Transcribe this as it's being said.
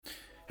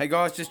Hey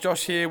guys, just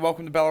Josh here.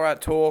 Welcome to Ballarat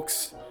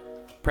Talks.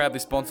 Proudly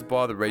sponsored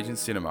by the Regent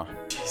Cinema.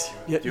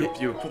 You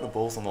were putting the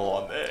balls on the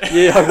line there.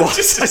 Yeah, I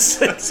was.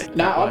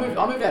 No, I moved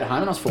out of home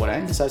when I was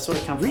 14, so it sort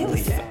of come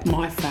from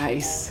My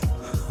face.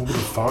 The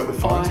phone's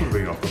not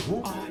ringing off the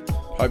hook.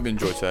 Hope you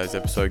enjoyed today's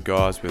episode,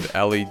 guys, with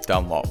Ali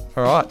Dunlop.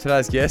 All right,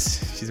 today's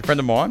guest, she's a friend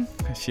of mine.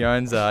 She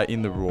owns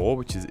In the Raw,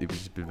 which is a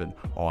bit of an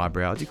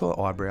eyebrow. Do you call it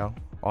eyebrow?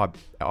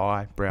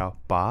 Eyebrow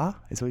bar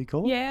is what you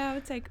call it? Yeah, I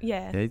would say,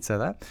 yeah. Yeah, you'd say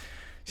that.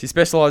 She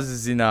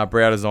specialises in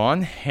brow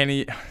design.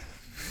 If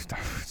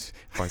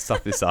I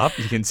stuff this up,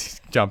 you can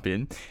jump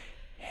in.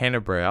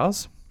 Henna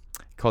brows,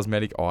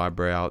 cosmetic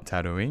eyebrow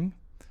tattooing.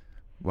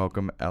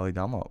 Welcome, Ali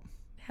Dunlop.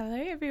 Hello,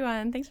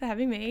 everyone. Thanks for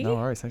having me. No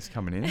worries. Thanks for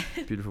coming in.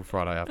 Beautiful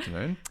Friday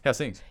afternoon. How's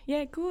things?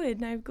 Yeah, good.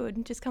 No,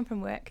 good. Just come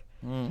from work.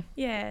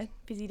 Yeah,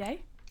 busy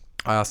day.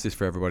 I ask this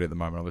for everybody at the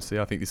moment, obviously.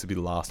 I think this will be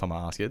the last time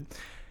I ask it.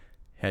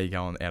 How are you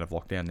going out of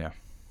lockdown now?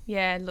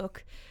 Yeah,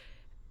 look,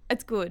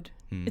 it's good.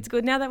 It's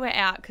good now that we're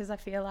out because I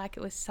feel like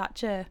it was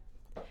such a,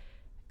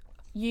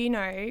 you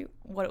know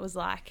what it was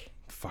like.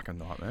 Fucking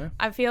nightmare.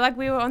 I feel like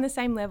we were on the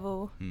same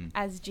level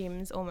as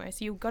gyms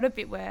almost. You got a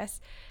bit worse,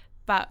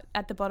 but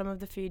at the bottom of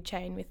the food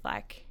chain with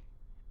like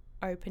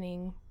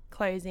opening,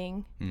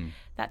 closing,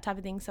 that type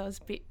of thing. So it was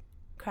a bit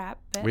crap.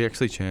 But We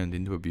actually turned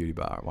into a beauty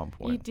bar at one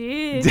you point.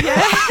 did,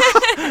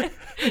 yeah.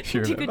 You Did a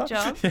remember? good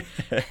job.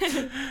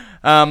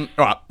 All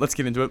right, let's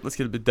get into it. Let's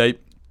get a bit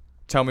deep.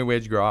 Tell me,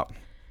 where'd you grow up?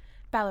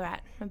 Ballarat.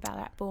 I'm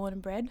Ballarat born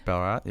and bred.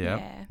 Ballarat, yeah.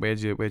 Yeah. Where'd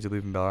you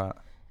live in Ballarat?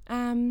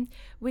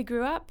 We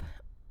grew up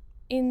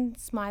in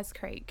Smythes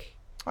Creek.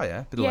 Oh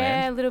yeah, bit of Yeah,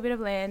 land. a little bit of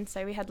land.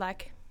 So we had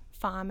like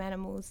farm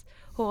animals,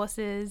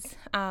 horses,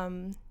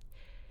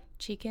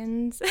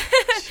 chickens,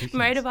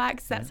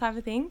 motorbikes, that type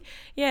of thing.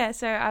 Yeah,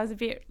 so I was a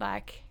bit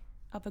like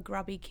of a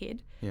grubby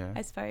kid, Yeah.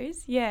 I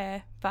suppose.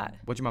 Yeah, but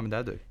What'd your mum and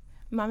dad do?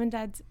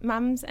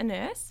 mum's a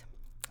nurse,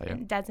 Oh, yeah.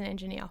 and dad's an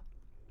engineer.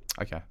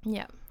 Okay.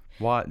 Yeah.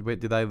 Where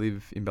did they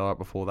live in Ballarat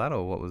before that,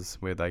 or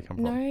where'd they come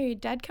from? No,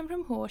 dad come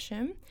from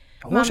Horsham.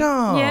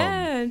 Horsham.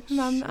 Yeah,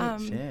 mum.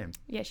 Sham.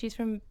 Yeah, she's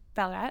from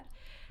Ballarat.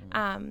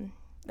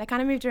 They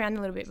kind of moved around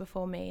a little bit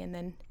before me, and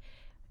then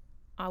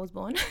I was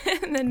born,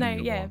 and then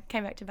you were born.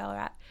 came back to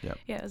Ballarat. Yep.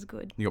 Yeah, it was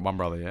good. You got one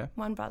brother, yeah?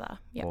 One brother.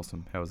 Yeah.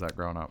 Awesome. How was that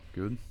growing up?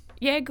 Good?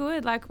 Yeah,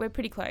 good. Like we're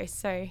pretty close,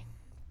 so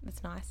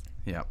that's nice.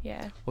 Yeah.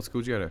 Yeah. What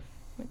school did you go to?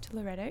 Went to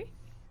Loretto.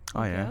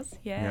 Oh, yeah. Girls.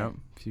 Yeah. Yep.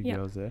 A few Yep.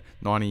 girls there.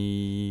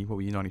 90, what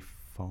were you, 95?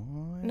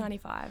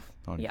 95.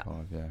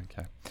 95, yeah,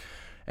 okay.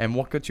 And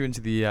what got you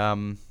into the, I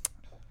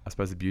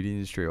suppose, the beauty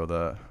industry or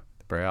the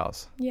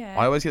brows? Yeah.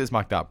 I always get this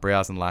mucked up,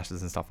 brows and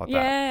lashes and stuff like that.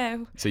 Yeah.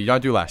 So you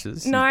don't do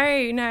lashes?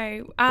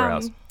 No.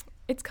 Brows.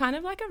 It's kind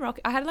of like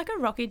I had like a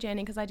rocky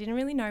journey because I didn't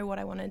really know what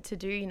I wanted to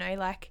do. You know,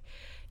 like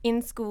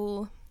in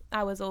school,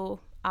 I was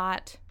all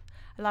art.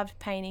 I loved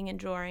painting and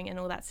drawing and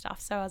all that stuff.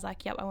 So I was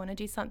like, yep, I want to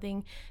do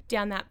something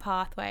down that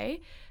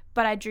pathway.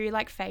 But I drew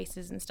like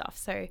faces and stuff.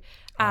 So,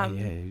 Yeah,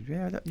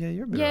 you're a bit of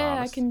an yeah, I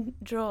artist. can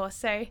draw.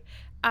 So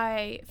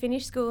I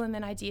finished school and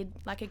then I did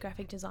like a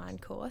graphic design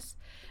course.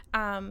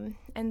 And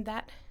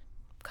that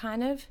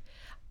kind of,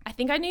 I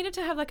think I needed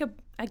to have like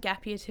a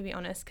gap year, to be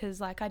honest,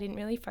 because like I didn't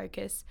really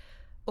focus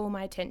all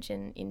my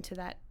attention into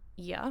that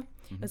year.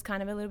 It was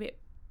kind of a little bit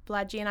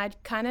bludgy, and I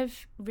kind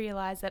of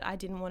realised that I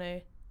didn't want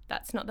to,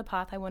 that's not the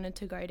path I wanted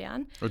to go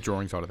down. Or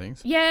drawing side of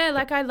things? Yeah,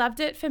 like I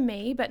loved it for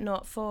me, but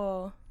not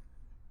for,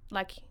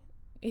 like,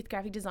 with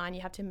graphic design,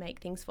 you have to make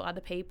things for other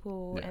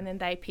people and then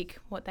they pick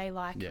what they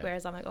like. Yeah.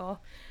 Whereas I'm like, oh,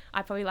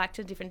 I probably liked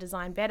a different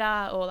design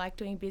better, or like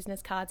doing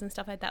business cards and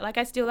stuff like that. Like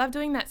I still love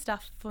doing that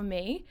stuff for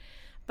me,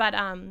 but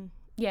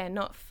yeah,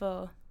 not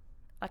for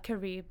a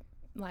career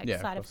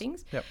side of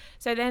things. Yep.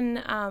 So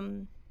then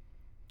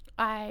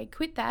I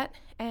quit that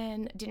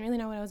and didn't really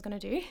know what I was going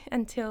to do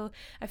until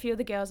a few of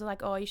the girls were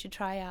like, oh, you should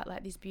try out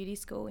like this beauty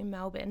school in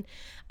Melbourne,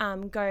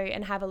 go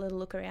and have a little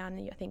look around,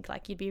 and I think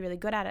like you'd be really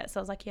good at it. So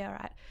I was like, yeah, all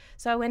right.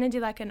 So I went and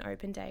did like an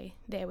open day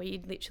there where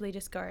you'd literally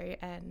just go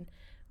and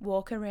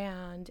walk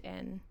around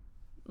and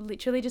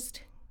literally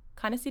just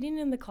kind of sitting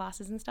in the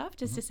classes and stuff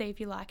just to see if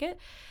you like it.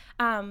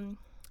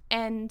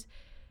 And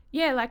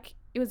yeah, like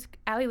it was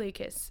Ali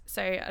Lucas.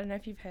 So I don't know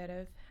if you've heard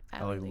of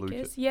Ali Ali Lucas.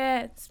 Lucas.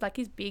 Yeah, it's like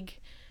his big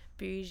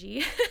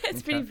bougie.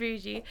 It's pretty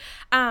bougie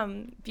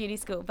beauty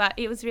school, but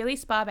it was really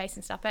spa based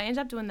and stuff. But I ended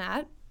up doing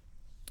that.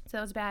 So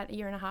that was about a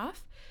year and a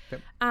half.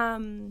 Yep.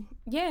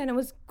 Yeah, and it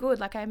was good.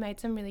 Like I made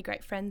some really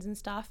great friends and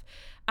stuff.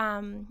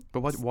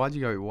 But why'd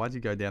you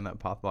go down that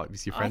path like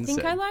this? Your I friends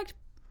think said? I liked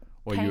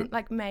Or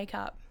like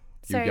makeup.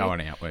 you were So-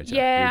 going out, weren't you?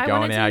 Yeah, you I were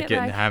wanted going to out get,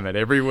 getting like- hammered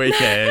every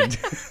weekend.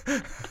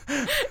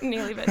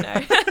 Nearly, but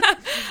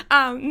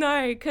no.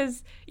 No,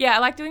 because, yeah, I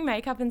like doing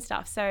makeup and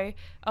stuff. So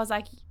I was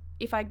like,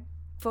 if I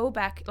fall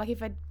back, like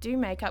if I do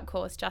makeup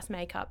course, just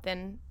makeup,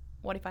 then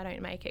what if I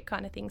don't make it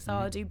kind of thing. So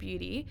I'll do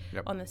beauty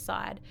on the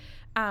side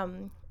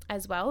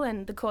as well.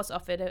 And the course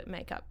offered a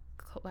makeup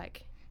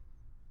like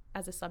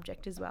as a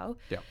subject as well.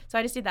 Yeah. So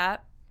I just did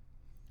that.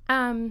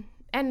 And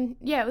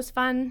yeah, it was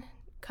fun,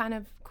 kind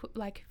of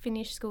like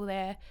finished school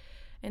there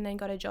and then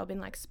got a job in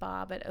like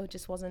spa, but it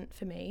just wasn't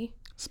for me.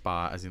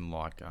 Spa, as in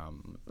like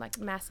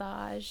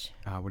massage.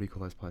 what do you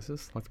call those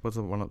places? Like what's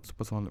the one at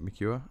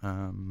McCure?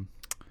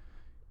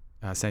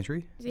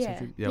 Sanctuary. Yeah.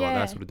 Sanctuary? Yeah, like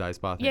that sort of day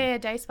spa thing. Yeah,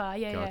 day spa.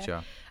 Yeah,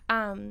 Gotcha.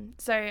 yeah.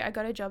 So I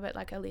got a job at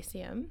like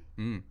Elysium,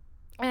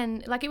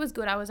 and like it was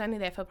good. I was only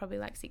there for probably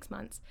like 6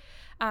 months,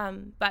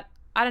 but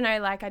I don't know.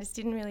 Like I just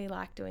didn't really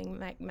like doing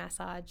like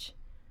massage,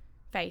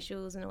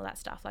 facials, and all that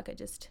stuff. Like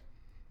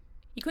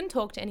you couldn't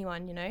talk to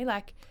anyone, you know.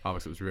 Like Oh,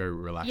 so it was very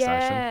relaxation.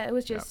 yeah, it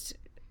was just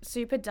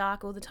super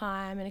dark all the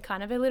time and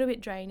kind of a little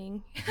bit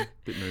draining.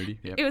 Bit moody.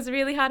 Yeah. It was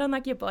really hard on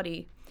like your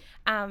body.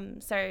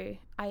 So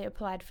I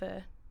applied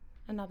for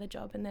another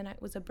job, and then it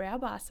was a brow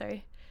bar. So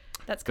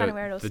that's kind of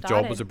where it all started. The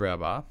job was a brow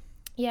bar.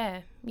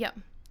 Yeah. Yep.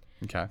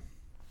 Okay.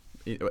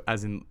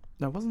 As in,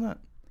 no, wasn't that?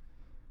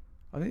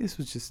 I think this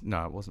was just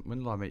no, it wasn't. When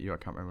did I meet you? I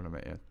can't remember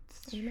when I met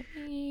you. You met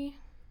me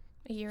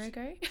a year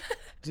ago.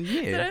 Was it a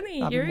year? Was it only a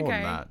No, year more ago?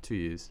 than that, 2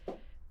 years.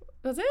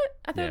 Was it?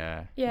 I thought.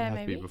 Yeah. Yeah, It had to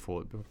maybe. be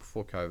before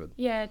COVID.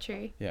 Yeah,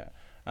 true. Yeah.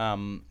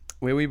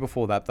 Where were you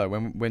before that though?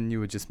 When you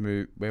were just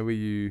moved, where were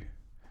you?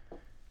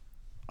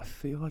 I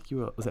feel like you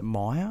were. Was it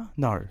Maya?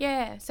 No.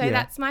 Yeah. So Yeah.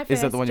 that's my first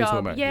Is that the one job. you're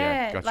talking about?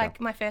 Yeah, gotcha.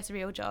 like my first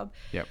real job.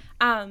 Yep.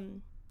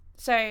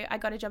 So I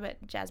got a job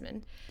at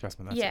Jasmine.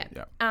 Jasmine. That's Yeah. it.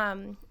 Yeah.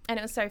 And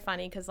it was so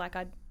funny because like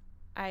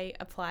I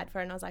applied for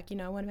it and I was like,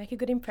 I want to make a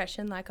good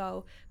impression. Like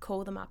I'll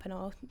call them up and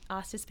I'll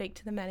ask to speak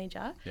to the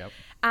manager. Yep.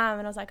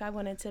 And I was like, I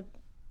wanted to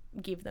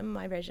give them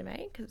my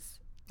resume because.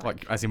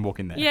 Like as in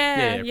walk in there.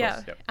 Yeah. Of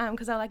course, yep.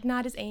 Because I like,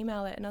 just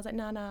email it. And I was like,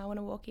 no, I want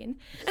to walk in.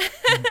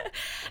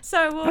 So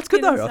I walked That's good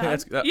in and though. I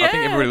stuff. think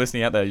everybody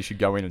listening out there, you should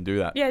go in and do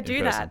that. Yeah, in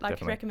do person, that. Like,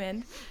 definitely.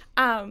 recommend.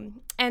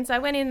 And so I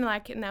went in,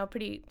 like, and they were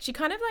pretty. She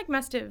kind of like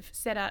must have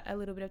set out a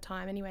little bit of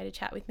time anyway to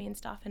chat with me and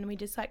stuff, and we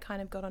just like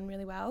kind of got on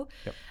really well.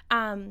 Yep.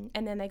 And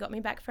then they got me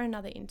back for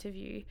another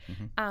interview,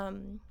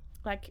 Mm-hmm.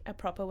 like a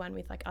proper one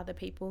with like other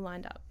people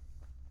lined up.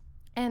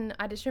 And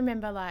I just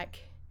remember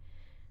like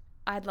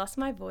I'd lost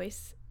my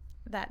voice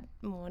that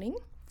morning.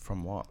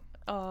 From what?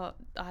 Oh,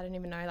 I don't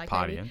even know. Like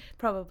Partying? maybe,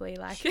 probably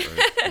like Screwed.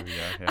 There we go,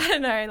 yeah. I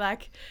don't know,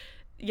 like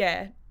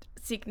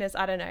sickness.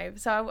 I don't know.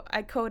 So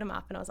I called him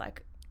up and I was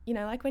like,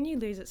 like when you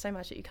lose it so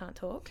much that you can't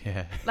talk,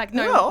 Yeah. like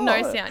no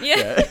sound. Yeah.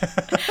 Yeah. And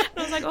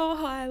I was like, oh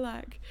hi,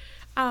 like,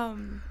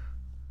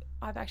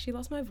 I've actually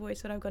lost my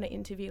voice, but I've got an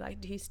interview. Like,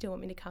 do you still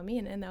want me to come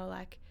in? And they were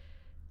like,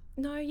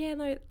 no,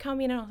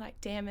 come in. And I was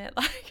like, damn it,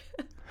 like,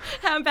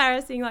 how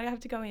embarrassing. Like, I have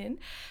to go in.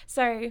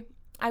 So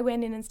I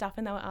went in and stuff,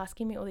 and they were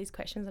asking me all these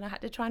questions, and I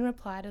had to try and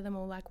reply to them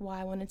all, like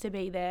why I wanted to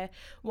be there,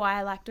 why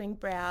I like doing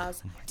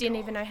brows. Didn't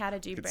even know how to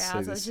do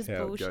brows. I was just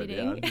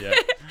bullshitting. Yeah.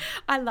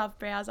 I love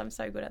brows. I'm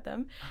so good at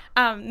them.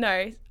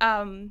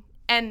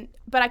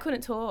 But I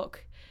couldn't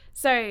talk.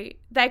 So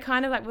they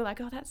kind of like were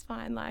like, oh, that's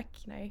fine. Like,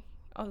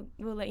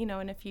 we'll let you know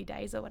in a few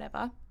days or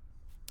whatever.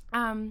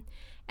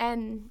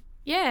 And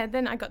yeah,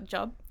 then I got the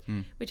job,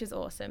 which is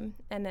awesome.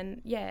 And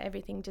then,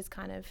 everything just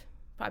kind of,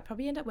 I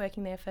probably ended up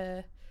working there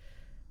for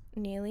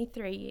nearly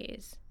 3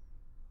 years.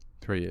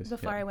 3 years.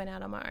 Before I went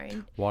out on my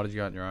own. Why did you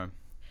go on your own?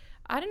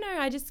 I don't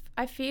know.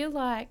 I feel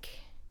like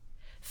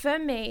for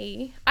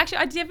me, actually,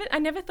 I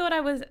never thought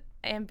I was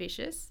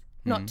ambitious,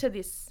 not to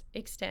this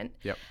extent.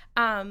 Yep.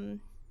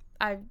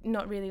 I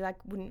not really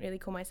wouldn't really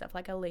call myself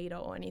like a leader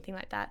or anything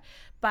like that,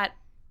 but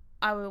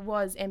I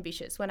was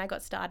ambitious when I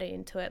got started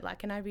into it.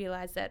 Like, and I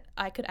realized that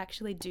I could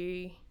actually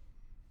do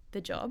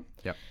the job.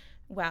 Yep.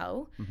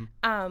 Well.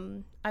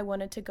 I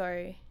wanted to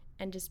go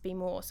and just be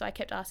more. So I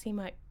kept asking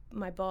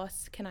my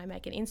boss, can I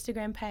make an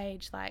Instagram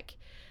page? Like,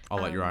 I'll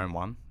let your own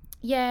one.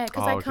 Yeah,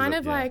 because Oh, I kind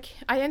of yeah.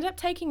 I ended up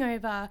taking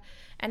over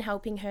and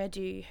helping her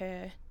do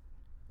her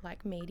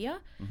like media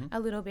a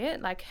little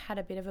bit, like had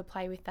a bit of a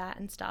play with that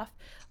and stuff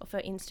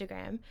for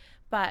Instagram.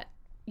 But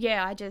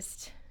yeah, I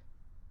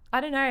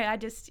don't know.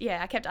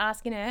 I kept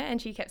asking her and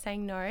she kept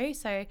saying no.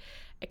 So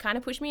it kind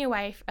of pushed me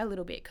away a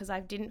little bit because I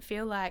didn't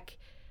feel like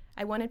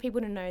I wanted people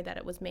to know that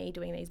it was me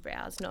doing these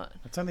brows, not.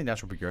 It's only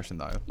natural progression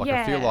though. Like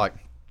I feel Yeah. like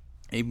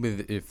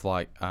even if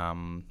like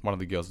one of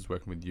the girls is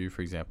working with you,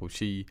 for example,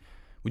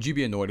 would you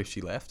be annoyed if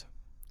she left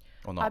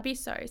or not? I'd be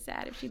so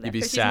sad if she left. You'd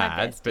be 'Cause she's my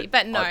sad, bestie.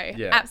 But no,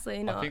 yeah,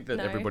 absolutely not. I think that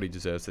no. everybody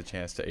deserves the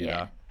chance to either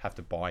Yeah. have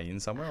to buy in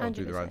somewhere or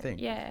do their own 100%, thing.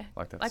 Yeah.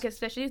 Like that's Like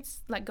especially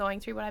it's like going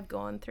through what I've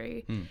gone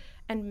through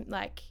and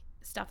like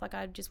stuff, like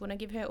I just want to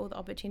give her all the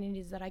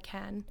opportunities that I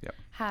can Yep.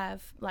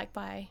 have, like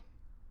by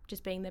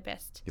just being the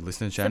best You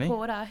listening, Shani?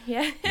 supporter.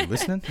 Yeah. You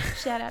listening?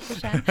 Shout out to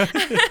Shan.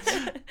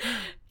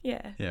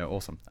 Yeah. Yeah,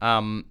 awesome.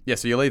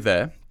 So you leave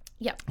there.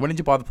 Yep. When did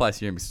you buy the place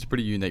you're in? Because it's a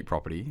pretty unique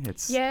property.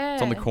 It's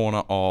on the Yeah.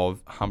 corner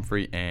of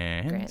Humphrey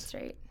and Grant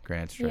Street.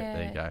 Grand Street.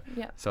 There you go.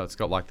 Yep. So it's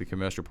got like the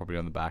commercial property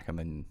on the back and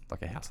then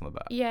like a house on the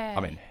back. Yeah. I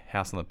mean,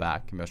 house on the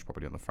back, commercial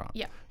property on the front.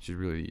 Yep. Which is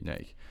really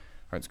unique.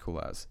 It's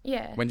cool as.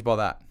 Yeah. When did you buy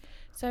that?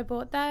 So I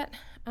bought that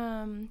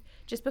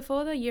just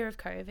before the year of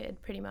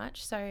COVID, pretty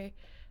much. So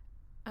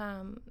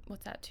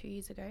what's that, 2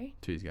 years ago?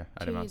 2 years ago.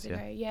 8 2 months, years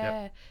ago,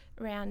 yeah.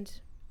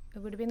 around, it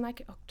would have been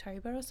like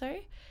October or so.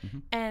 Mm-hmm.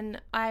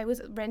 And I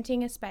was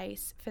renting a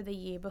space for the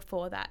year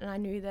before that, and I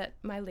knew that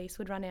my lease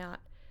would run out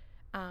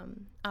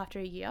after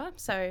a year.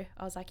 So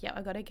I was like, yeah,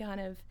 I got to kind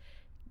of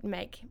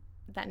make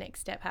that next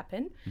step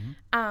happen.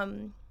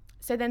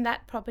 So then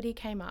that property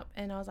came up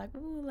and I was like,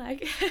 ooh,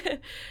 like,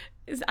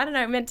 I don't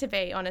know, meant to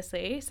be,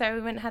 honestly. So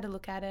we went and had a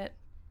look at it.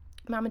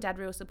 Mum and Dad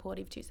were real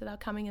supportive too, so they were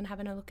coming and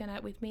having a look at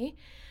it with me.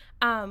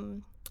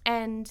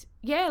 And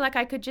yeah, like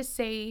I could just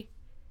see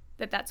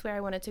that that's where I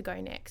wanted to go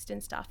next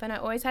and stuff. And I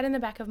always had in the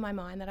back of my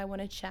mind that I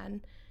wanted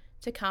Shan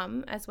to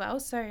come as well.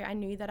 So I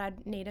knew that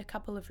I'd need a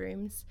couple of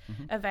rooms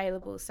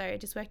available. So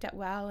it just worked out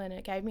well and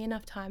it gave me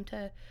enough time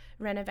to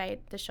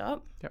renovate the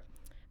shop. Yep.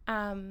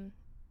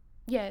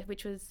 Yeah,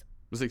 which was...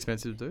 Was it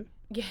expensive to do?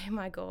 Yeah,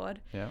 my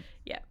God. Yeah.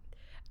 Yeah.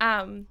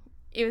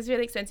 It was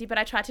really expensive, but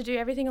I tried to do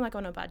everything like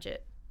on a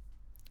budget.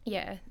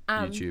 Yeah.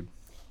 YouTube.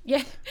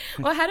 Yeah.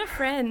 Well, I had a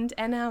friend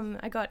and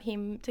I got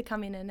him to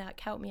come in and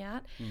help me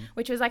out,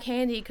 which was like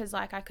handy because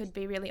like I could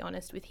be really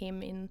honest with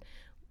him in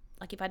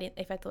like if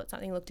I thought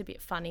something looked a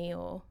bit funny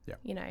or,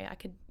 you know, I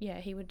could,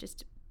 he would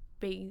just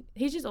be,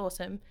 he's just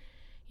awesome.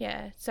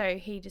 Yeah. So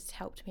he just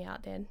helped me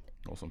out then.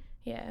 Awesome.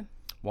 Yeah.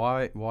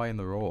 Why in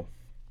the Raw?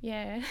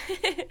 Yeah.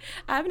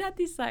 I haven't had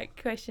this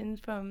like question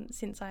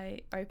since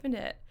I opened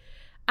it.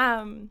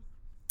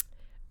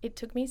 It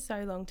took me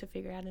so long to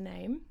figure out a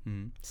name.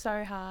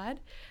 So hard.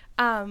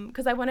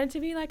 Because I wanted to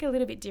be like a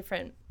little bit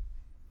different.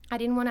 I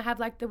didn't want to have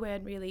like the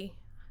word really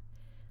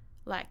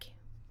like,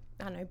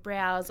 I don't know,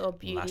 brows or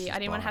beauty. Lashes I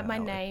didn't want to have my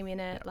alley. name in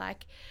it.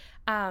 Like,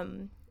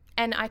 and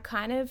I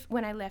kind of,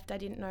 when I left, I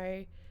didn't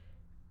know,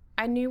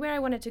 I knew where I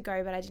wanted to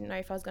go, but I didn't know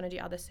if I was going to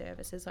do other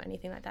services or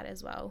anything like that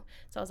as well.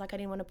 So I was like, I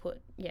didn't want to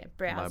put,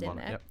 brows in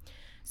there. Yep.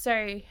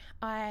 So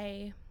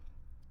I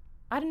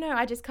don't know,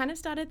 I just kind of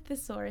started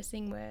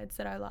thesaurusing words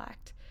that I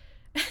liked.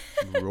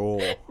 Raw.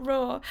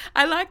 Raw.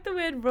 I like the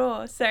word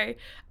raw. So, It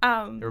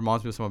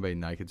reminds me of someone being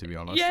naked, to be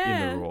honest, in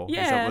Yeah, the Raw.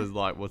 yeah. That was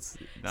like, what's...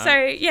 No? So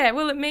yeah,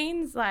 well, it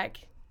means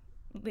like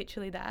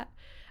literally that.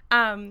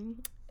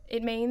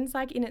 It means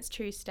like in its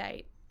true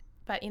state,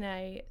 but in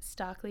a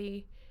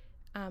starkly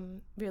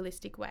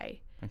realistic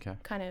way. Okay.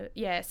 Kind of,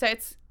 yeah. So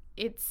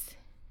it's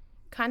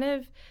kind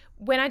of,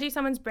 when I do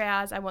someone's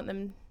brows, I want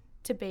them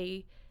to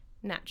be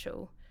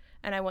natural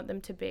and I want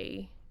them to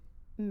be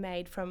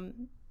made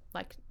from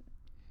like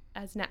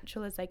as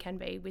natural as they can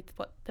be with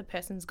what the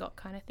person's got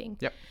kind of thing.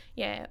 Yep.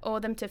 Yeah. Or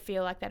them to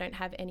feel like they don't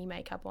have any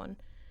makeup on.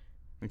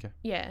 Okay.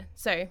 Yeah.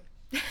 So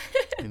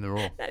In the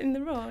Raw. in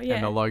the Raw, yeah.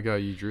 And the logo,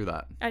 you drew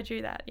that. I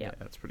drew that, Yeah, yeah.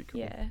 that's pretty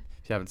cool. Yeah.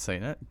 If you haven't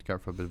seen it, go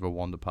for a bit of a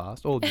wander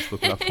past or just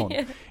look it up on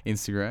Yeah.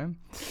 Instagram.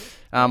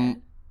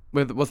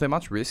 Was there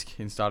much risk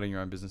in starting your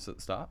own business at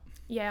the start?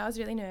 Yeah, I was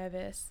really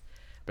nervous.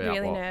 About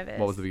Really what? nervous.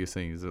 What was the biggest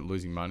thing? Is it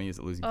losing money? Is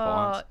it losing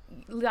clients?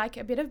 Like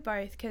a bit of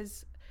both,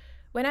 because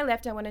when I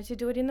left, I wanted to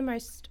do it in the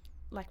most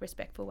like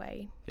respectful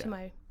way Yeah. to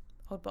my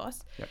old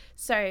boss. Yep.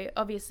 So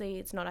obviously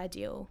it's not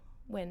ideal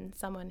when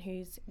someone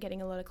who's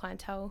getting a lot of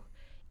clientele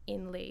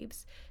in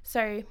leaves.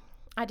 So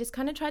I just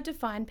kind of tried to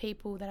find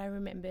people that I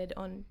remembered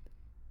on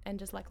and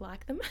just like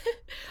them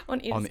on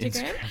Instagram. On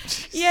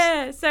Instagram.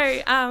 Yeah.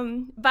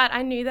 So, but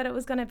I knew that it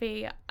was going to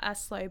be a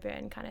slow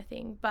burn kind of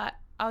thing. But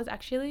I was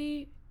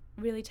actually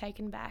really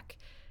taken back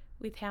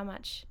with how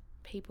much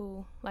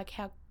people, like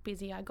how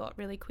busy I got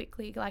really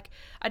quickly. Like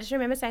I just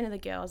remember saying to the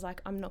girls,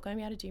 like, I'm not going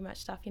to be able to do much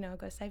stuff. You know, I've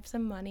got to save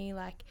some money.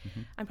 Like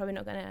I'm probably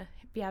not going to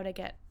be able to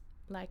get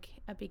like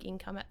a big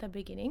income at the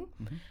beginning.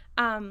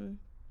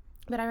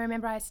 But I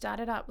remember I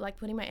started up like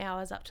putting my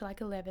hours up to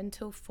like 11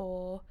 till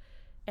 4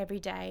 every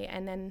day.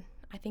 And then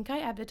I think I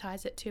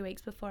advertised it 2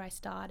 weeks before I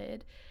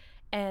started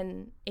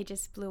and it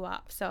just blew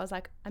up. So I was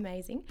like,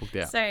 amazing. Booked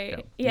out. So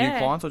New yeah.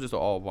 clients or just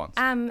all at once?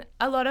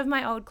 A lot of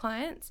my old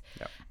clients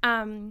Yep.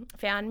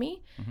 found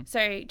me.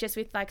 So just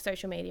with like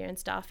social media and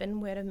stuff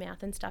and word of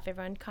mouth and stuff,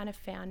 everyone kind of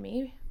found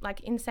me.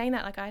 Like in saying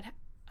that, like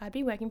I'd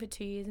be working for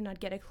 2 years and I'd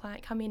get a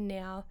client come in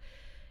now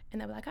and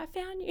they were like, I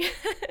found you.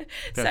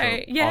 So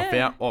yeah,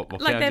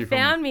 they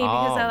found me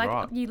because they're like,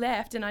 right. you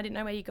left and I didn't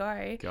know where you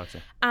go.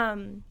 Gotcha.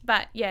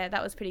 But yeah,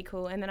 that was pretty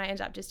cool. And then I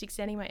ended up just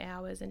extending my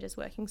hours and just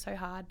working so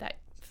hard that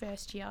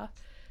first year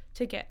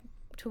to get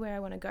to where I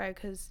want to go.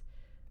 Because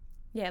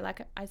yeah, like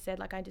I said,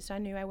 like I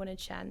knew I wanted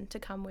Shan to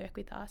come work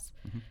with us.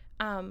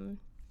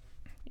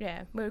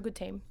 Yeah, we're a good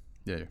team.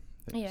 Yeah.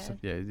 Yeah. So,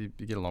 yeah, you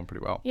get along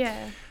pretty well.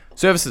 Yeah.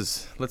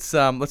 Services. Let's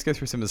go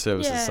through some of the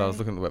services. So I was Yeah.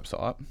 looking at the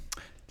website.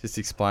 Just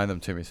explain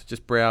them to me. So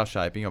just brow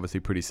shaping,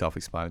 obviously pretty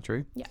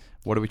self-explanatory. Yeah.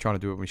 What are we trying to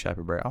do when we shape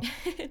a brow?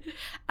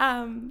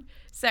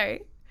 So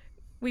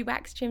we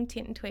wax, trim,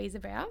 tint and tweeze a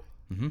brow.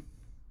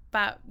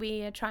 But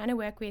we are trying to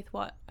work with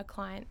what a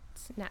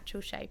client's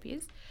natural shape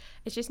is.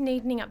 It's just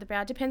neatening up the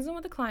brow. It depends on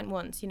what the client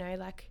wants, you know,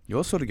 like...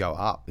 Yours sort of go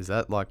up. Is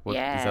that like what?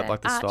 Yeah, Is that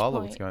like the arch style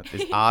or what's point. going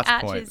on? It's arch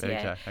Arches, point.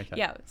 yeah. Okay.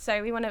 Yeah,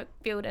 so we want to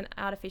build an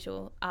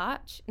artificial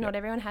arch. Not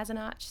everyone has an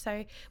arch,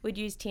 so we'd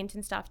use tint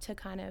and stuff to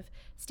kind of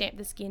stamp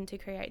the skin to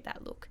create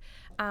that look.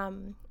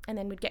 And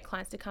then we'd get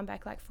clients to come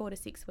back like 4 to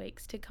 6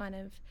 weeks to kind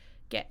of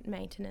get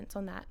maintenance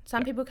on that.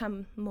 Some people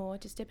come more,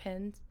 just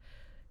depends.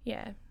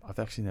 Yeah. I've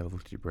actually never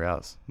looked at your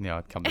brows. Now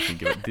I'd come to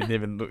think of it. Didn't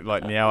even look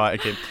like now. I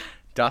can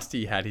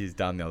Dusty had his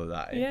done the other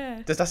day.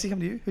 Yeah. Does Dusty come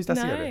to you? Who's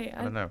Dusty? No, go to?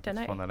 I don't know. don't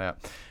Let's know. find that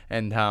out.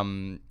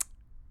 And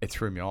it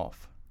threw me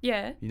off.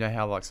 Yeah. You know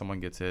how like someone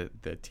gets their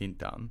tint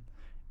done,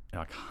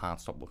 and I can't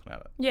stop looking at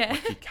it. Yeah.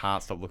 Like, you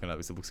can't stop looking at it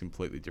because it looks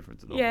completely different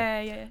to normal.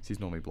 Yeah. She's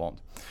normally blonde.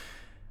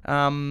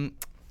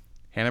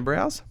 Henna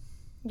brows.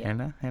 Yeah.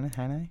 Henna.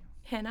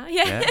 Henna.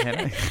 Yeah,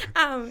 Yeah.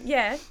 henna.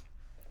 Yeah.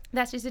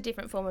 That's just a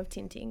different form of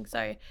tinting.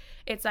 So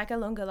it's like a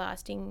longer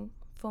lasting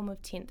form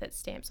of tint that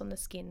stamps on the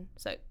skin.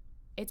 So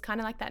it's kind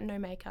of like that no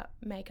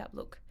makeup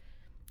look.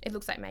 It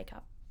looks like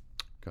makeup.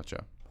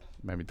 Gotcha.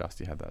 Maybe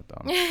Dusty had that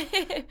done.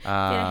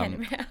 Yeah, henna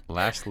brow.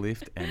 Lash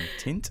lift and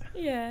tint.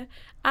 Yeah.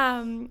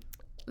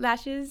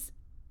 Lashes.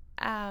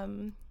 Like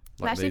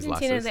Lashes these and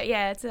tint. lashes?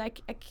 It's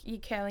like you're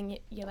curling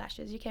your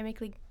lashes. You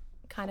chemically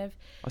kind of.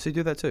 Oh, so you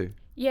do that too?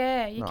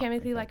 Yeah, you're Right,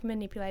 chemically okay. like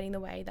manipulating the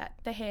way that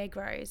the hair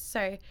grows.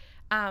 So,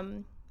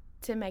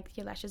 to make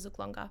your lashes look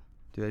longer.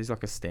 Do they use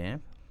like a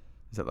stamp?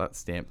 Is that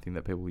stamp thing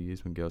that people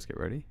use when girls get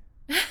ready?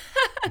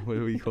 What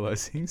do we call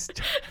those things?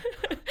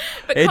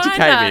 Educate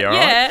me, all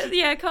right?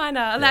 Yeah, kind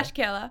of. A lash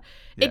curler.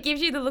 Yeah. It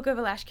gives you the look of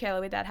a lash curler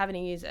without having to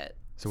use it.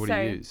 So what do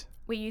you use?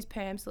 We use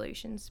perm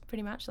solutions,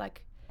 pretty much.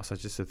 Like, Oh, so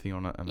it's just a thing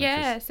on it. And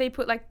yeah, It's so you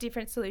put like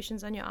different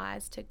solutions on your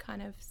eyes to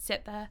kind of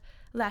set the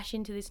lash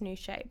into this new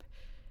shape.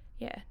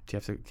 Yeah. do you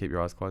have to keep your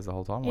eyes closed the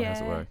whole time? Or how's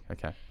it Yeah. work?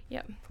 Okay.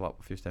 Yep. For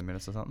like 15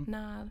 minutes or something?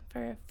 Nah,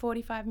 for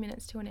 45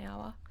 minutes to an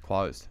hour.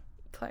 Closed.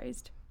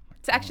 Closed.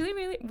 It's actually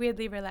really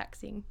weirdly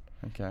relaxing.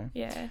 Okay.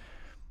 Yeah.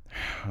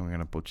 I'm going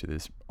to butcher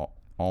this.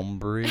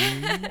 Ombre?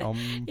 Yeah. How do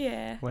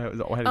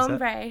you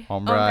say it?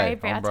 Ombre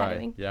brow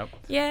tattooing. Yep.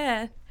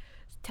 Yeah.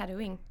 It's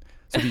tattooing.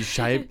 So do you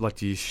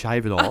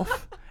shave it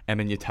off and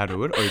then you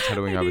tattoo it, or are you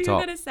tattooing I over knew you were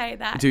top? going to say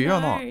that. Do you no,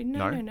 or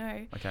not?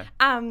 No.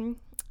 Okay.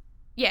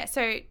 Yeah,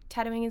 so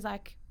tattooing is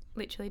like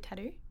literally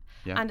tattoo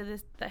Yeah. under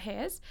the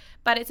hairs,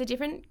 but it's a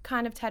different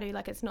kind of tattoo.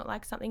 Like it's not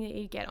like something that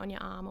you get on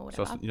your arm or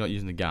So whatever. you're not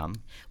using the gun.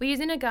 We're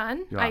using a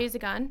gun. You I are? use a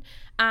gun,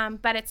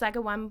 but it's like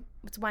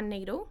it's one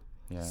needle.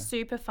 Yeah.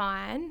 Super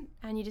fine,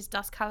 and you just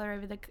dust color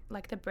over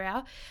the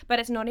brow, but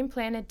it's not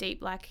implanted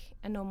deep like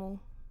a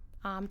normal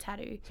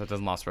tattoo. So it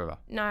doesn't last forever.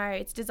 No,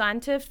 it's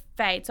designed to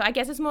fade. So I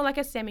guess it's more like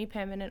a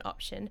semi-permanent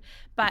option.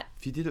 But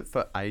If you did it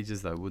for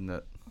ages though, wouldn't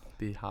it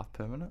be half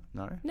permanent?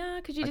 No? no,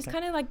 because you just Okay.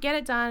 kind of like get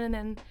it done and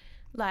then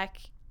like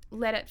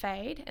let it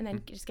fade and then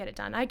Mm. just get it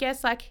done. I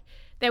guess like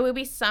there will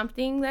be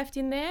something left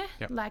in there,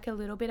 Yep. like a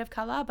little bit of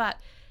color, but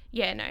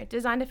yeah, no,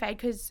 designed to fade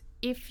because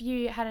if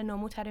you had a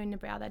normal tattoo in the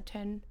brow, they'd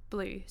turn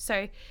blue.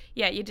 So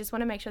yeah, you just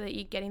want to make sure that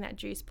you're getting that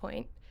juice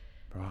point.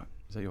 Right.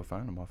 Is that your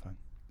phone or my phone?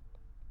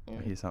 Mm.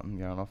 I hear something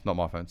going off. Not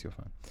my phone, it's your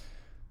phone.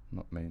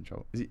 Not me in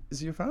trouble. Is it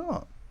your phone or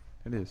not?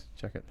 It is.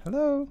 Check it.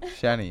 Hello.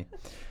 Shani.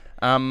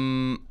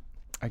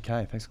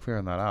 Okay, thanks for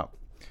clearing that up.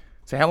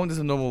 So how long does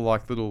a normal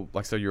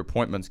so your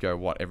appointments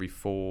go every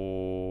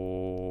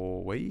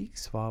 4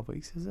 weeks? 5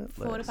 weeks is it?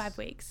 4 to 5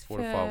 weeks. 4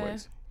 to 5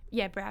 weeks.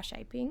 Yeah, brow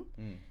shaping.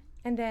 Mm.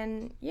 And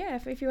then, yeah,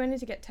 if you wanted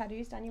to get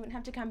tattoos done, you wouldn't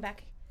have to come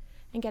back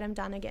and get them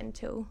done again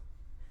till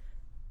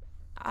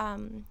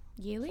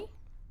yearly.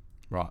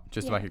 Right.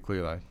 Just to Yeah. make it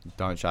clear though,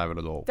 don't shave it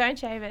at all. Don't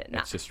shave it. Nah.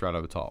 It's just straight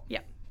over top.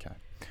 Yep. Okay.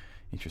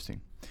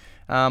 Interesting.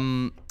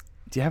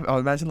 Do you have, I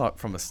imagine like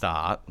from the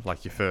start,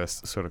 like your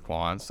first sort of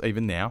clients,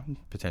 even now,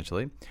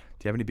 potentially, do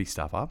you have any big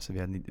stuff ups? Have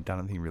you done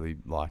anything really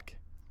like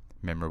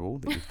memorable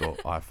that you thought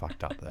I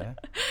fucked up there?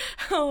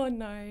 Oh,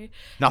 no.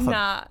 Nothing.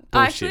 Nah.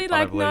 Bullshit. Actually, I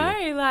like, don't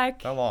believe no.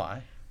 Like, Don't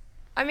lie.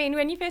 I mean,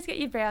 when you first get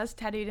your brows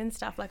tattooed and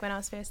stuff, like when I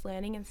was first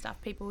learning and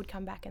stuff, people would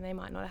come back and they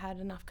might not have had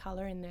enough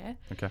colour in there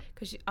Okay.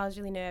 because I was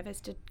really nervous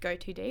to go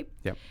too deep.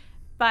 Yep.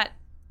 But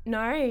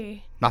no.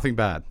 Nothing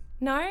bad.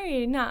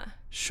 No, nah.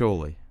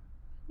 Surely.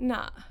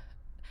 Nah.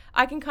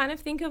 I can kind of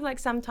think of like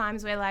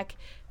sometimes where like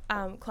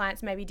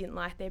clients maybe didn't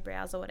like their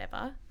brows or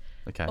whatever.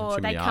 Okay. Or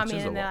Too they many come arches in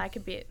or and they're what? like a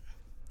bit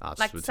Arches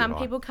like were too some high.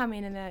 people come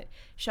in and they're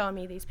showing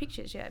me these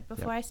pictures. Yeah.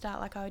 Before Yep. I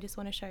start, like I just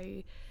want to show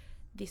you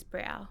this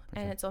brow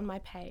and it's on my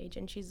page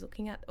and she's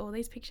looking at all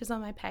these pictures on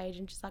my page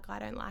and she's like, I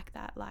don't like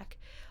that. Like,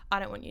 I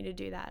don't want you to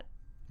do that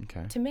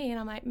Okay. to me. And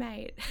I'm like,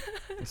 mate,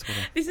 That's what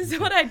I- this is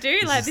what I do.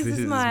 Like, this is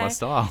my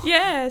style.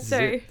 Yeah. This is So,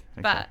 it. Okay.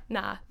 but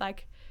nah,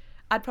 like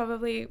I'd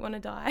probably want to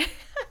die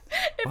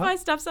if What? I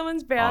stuff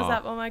someone's brows Oh.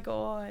 up. Oh my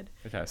God.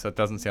 Okay, so it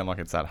doesn't sound like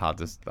it's that hard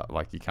to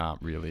like you can't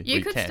really. You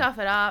well, could can. stuff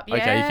it up. Yeah,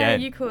 Okay, you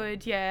can. you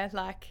could. Yeah,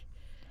 like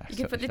you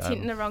could put the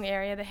tint in the wrong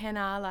area, the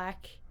henna,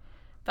 like.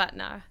 But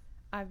no,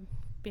 I've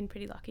been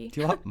pretty lucky.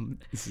 Do you like?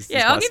 This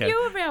Yeah, I'll might give sound-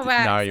 you a brow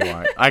wax. No, you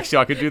won't. Actually,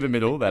 I could do the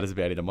middle. That is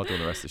about it. I'm not doing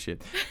the rest of the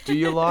shit. Do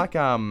you like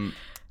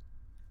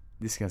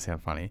This is gonna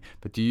sound funny,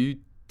 but do you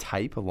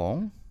tape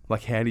along?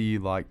 Like, how do you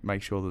like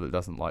make sure that it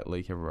doesn't like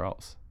leak everywhere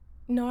else?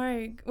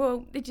 No,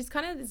 well, it just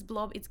kind of this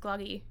blob. It's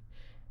gluggy.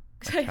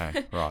 So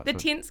Okay, right. the so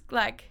tint's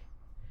like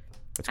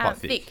it's quite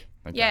thick.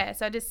 Okay. Yeah,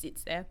 so it just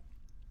sits there.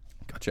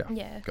 Gotcha.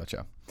 Yeah.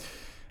 Gotcha.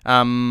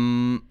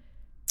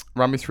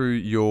 Run me through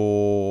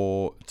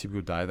your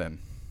typical day then.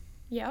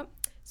 Yep.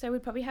 So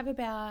we'd probably have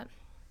about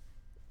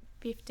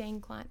 15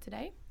 clients a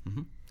day.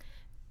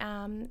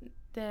 Mhm.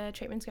 The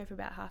treatments go for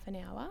about half an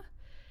hour.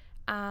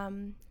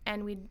 And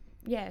we'd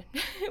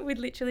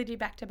literally do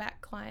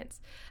back-to-back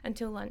clients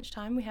until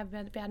lunchtime. We have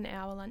about an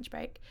hour lunch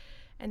break,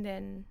 and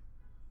then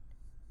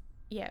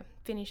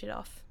finish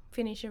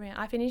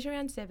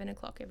around 7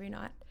 o'clock every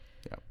night.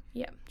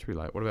 Yeah. It's pretty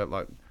late. What about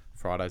like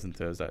Fridays and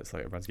Thursdays?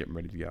 Like everyone's getting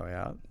ready to go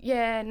out.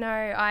 Yeah, no,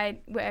 I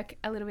work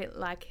a little bit,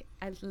 like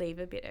I leave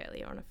a bit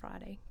earlier on a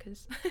Friday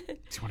because. Do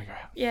you want to go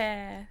out?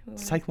 Yeah.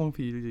 Does it take long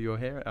for you to do your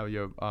hair,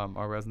 your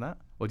eyebrows and that,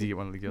 or do you get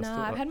one of the girls? No, to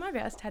do I've it? had my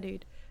brows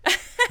tattooed.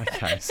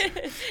 Okay. So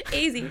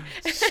Easy.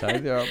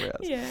 shave the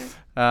eyebrows. Yeah.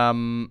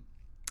 And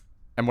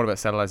what about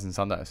Saturdays and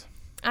Sundays?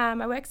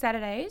 I work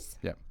Saturdays.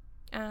 Yep.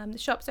 The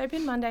shop's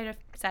open Monday to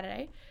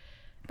Saturday,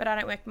 but I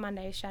don't work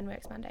Mondays. Shan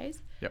works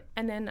Mondays. Yep.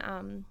 And then,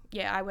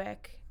 I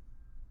work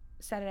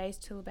Saturdays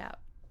till about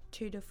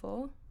 2 to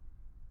 4.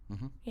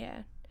 Mm-hmm.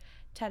 Yeah.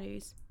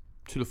 Tattoos.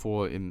 2 to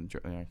 4 in.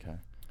 Okay.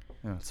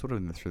 Yeah, sort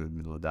of through the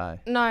middle of the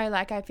day. No,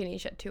 like I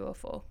finish at 2 or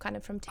 4, kind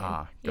of from 10.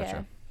 Ah,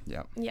 gotcha.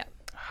 Yeah. Yeah.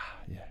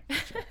 Yeah.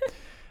 Gotcha.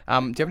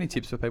 Do you have any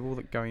tips for people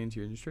that going into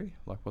your industry?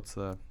 Like, what's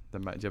do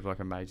you have like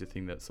a major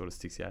thing that sort of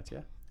sticks out to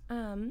you?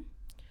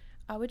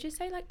 I would just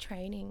say like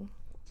training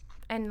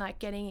and like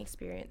getting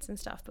experience and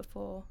stuff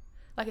before.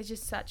 Like it's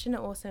just such an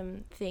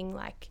awesome thing.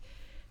 Like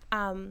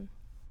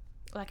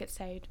it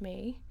saved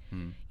me.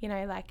 You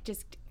know, like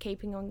just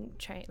keeping on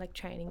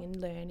training and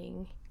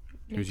learning.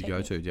 Who'd you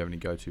go to? Do you have any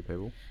go-to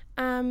people?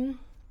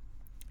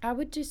 I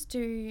would just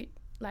do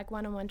like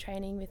one-on-one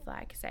training with,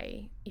 like,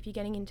 say, if you're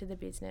getting into the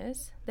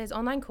business, there's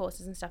online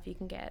courses and stuff you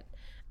can get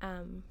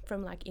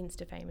from like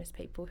Insta famous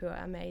people who are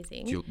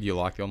amazing. Do you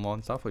like the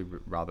online stuff, or you'd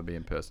rather be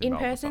in person? In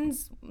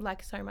person's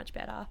like so much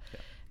better,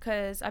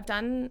 because I've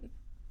done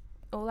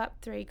all up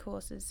 3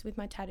 courses with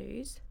my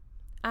tattoos.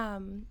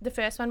 The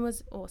first one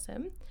was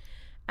awesome,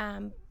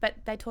 but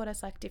they taught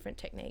us like different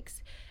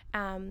techniques,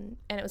 and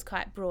it was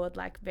quite broad,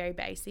 like very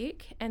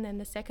basic. And then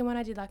the second one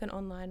I did like an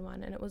online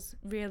one, and it was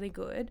really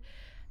good,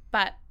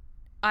 but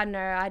I don't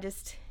know,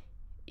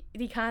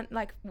 you can't,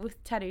 like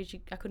with tattoos,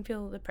 I couldn't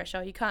feel the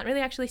pressure. You can't really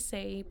actually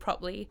see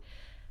properly,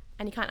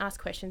 and you can't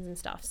ask questions and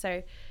stuff.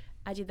 So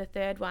I did the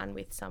third one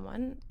with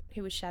someone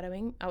who was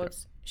shadowing.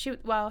 She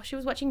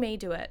was watching me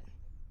do it.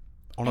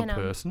 On a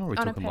person, or are we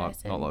talking like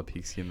person. not like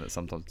pigskin that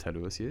sometimes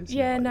tattooists use?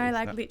 Yeah, no,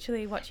 like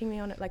literally watching me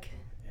on it, like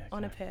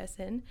on a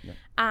person. Yep.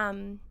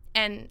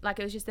 And like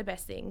it was just the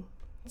best thing.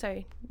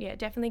 So yeah,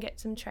 definitely get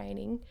some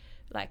training,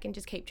 like, and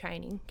just keep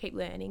training, keep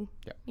learning.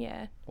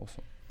 Yeah.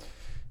 Awesome.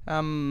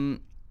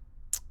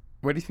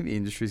 Where do you think the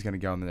industry is going to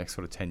go in the next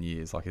sort of 10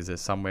 years? Like, is there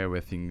somewhere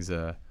where things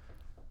are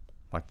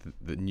like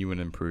the new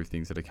and improved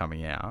things that are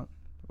coming out,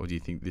 or do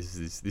you think this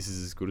is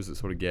as good as it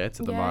sort of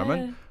gets at the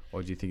moment,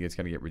 or do you think it's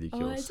going to get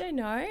ridiculous? I don't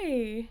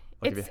know.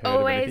 Like, It's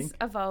always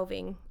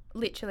evolving,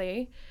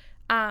 literally.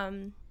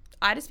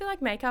 I just feel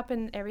like makeup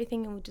and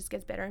everything just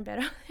gets better and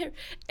better.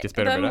 Gets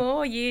better and the better?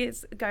 more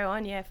years go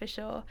on, yeah, for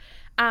sure.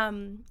 I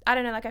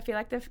don't know, like I feel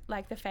like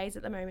the phase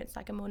at the moment, it's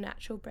like a more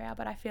natural brow,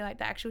 but I feel like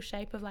the actual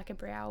shape of like a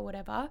brow or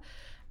whatever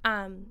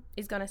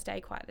is going to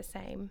stay quite the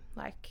same.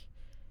 Like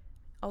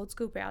old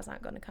school brows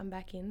aren't going to come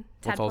back in.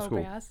 What's old Tadpole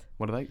school? brows.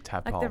 What are they?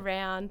 Tadpole? Like the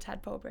round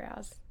tadpole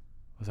brows.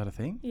 Was that a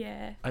thing?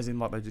 Yeah. As in,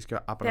 like, they just go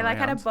up and They like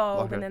around? had a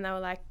bulb like and then they were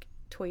like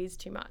tweezed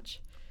too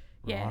much.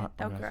 Yeah, Right,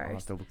 they're I'll gross.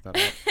 have to look that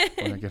up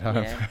when I get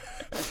home. Yeah.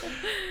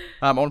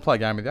 I want to play a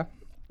game with you.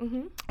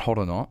 Mm-hmm. Hold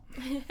or not,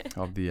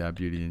 of the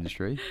beauty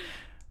industry.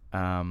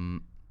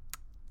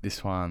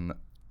 This one,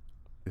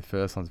 the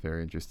first one's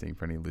very interesting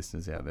for any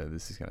listeners out there.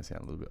 This is going to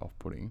sound a little bit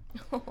off-putting.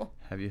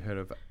 Have you heard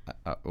of,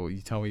 or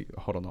you tell me,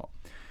 hot or not,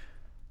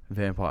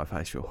 vampire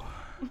facial?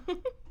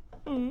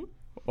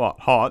 What,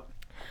 hot?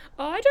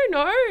 I don't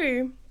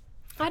know.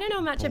 I don't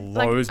know much.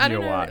 Blows I me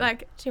don't know away.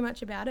 like too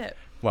much about it.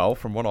 Well,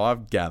 from what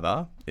I've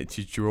gathered, it's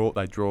they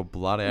draw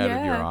blood out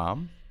of your Yeah.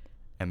 arm,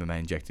 and then they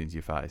inject it into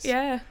your face.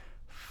 Yeah,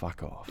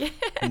 Fuck off.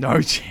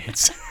 No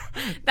chance.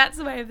 that's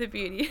the way of the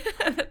beauty.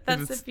 That's the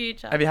It's-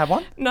 future. Have you had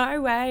one?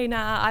 No way.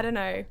 Nah, I don't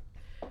know.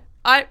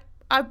 I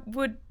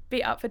would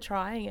be up for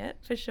trying it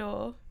for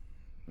sure,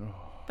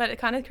 but it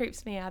kind of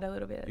creeps me out a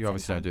little bit. You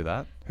obviously don't do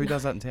that. Who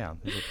does that in town?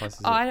 Is there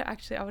places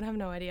I would have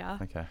no idea.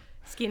 Okay.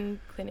 Skin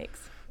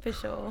clinics for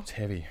sure. It's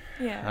heavy.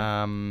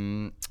 Yeah.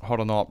 Hot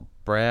or not,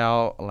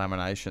 brow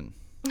lamination.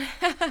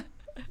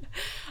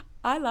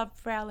 I love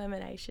brow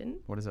lamination.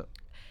 What is it?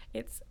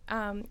 It's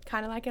kind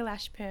of like a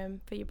lash perm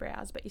for your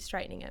brows, but you're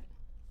straightening it.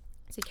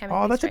 So you're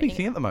Oh, that's a big straightening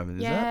thing it. at the moment,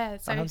 isn't it? Yeah,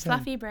 so I have seen-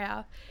 fluffy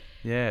brow.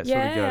 Yeah, it sort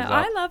of Yeah, goes up.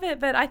 I love it,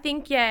 but I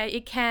think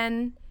it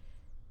can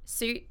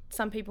suit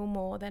some people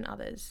more than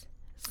others.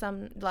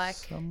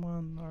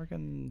 Someone, I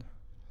reckon,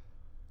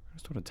 I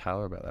was talking to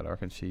Taylor about that. I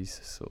reckon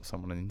she's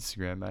someone on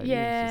Instagram, maybe.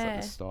 yeah, She's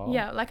like the style.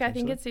 yeah. Like I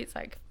think essentially. it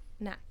suits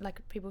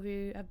like people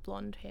who have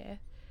blonde hair,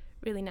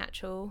 really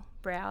natural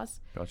brows.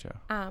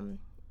 Gotcha.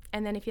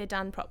 And then if you're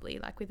done properly,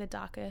 like with a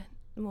darker,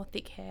 more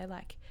thick hair,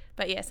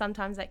 but yeah,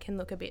 sometimes that can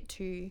look a bit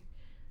too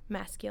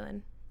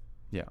masculine.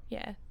 Yeah.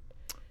 Yeah.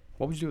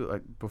 What would you do,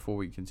 like, before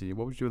we continue?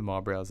 What would you do with my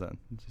brows then?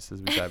 Just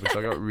as we say, because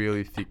I got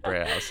really thick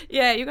brows.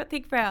 Yeah, you got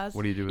thick brows.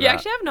 What do you do with You that?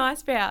 actually have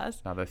nice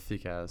brows. No, they're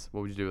thick as. What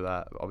would you do with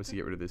that? Obviously,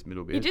 get rid of this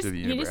middle bit. You just do the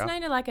you just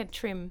unibrow. need like a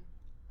trim.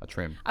 A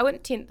trim. I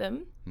wouldn't tint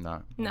them.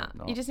 No. No,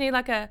 not. you just need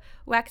like a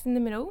wax in the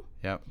middle.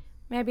 Yep.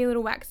 Maybe a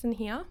little wax in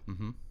here.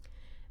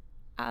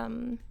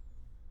 Mm-hmm.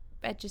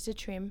 But just a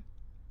trim.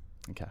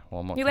 Okay.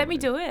 Well, I'm not. You let me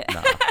coming do it. in.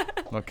 Nah,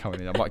 I'm not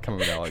coming in. I might come in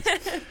with Alex.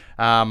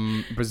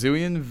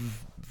 Brazilian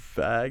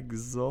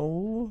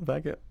Vagazole?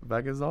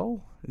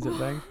 Is it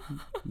Vag?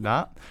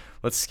 Nah.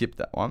 Let's skip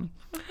that one.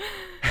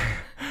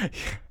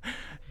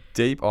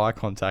 Deep eye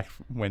contact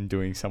when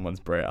doing someone's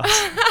brows.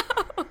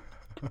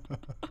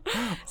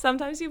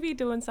 Sometimes you'll be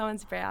doing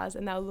someone's brows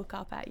and they'll look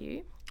up at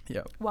you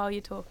Yep. while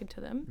you're talking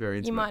to them. Very You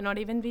intimate. might not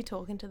even be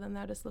talking to them.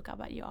 They'll just look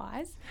up at your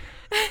eyes.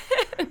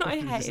 And I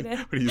hate it.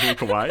 What do you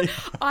look away?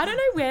 I don't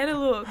know where to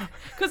look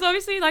because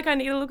obviously, like, I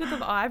need to look at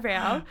the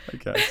eyebrow.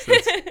 Okay, so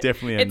it's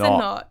definitely a It's a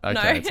knot. knot,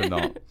 Okay, no. it's a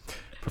knot.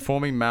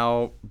 Performing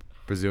male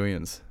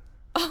Brazilians.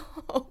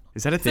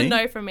 Is that a It's a thing?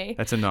 no from me.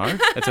 That's a no?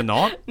 It's a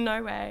knot?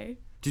 No way.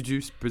 Did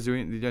you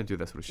Brazilian? You don't do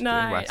that sort of shit. No,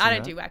 do you? Waxing I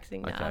don't that? do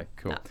waxing. No. Okay,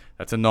 cool. No.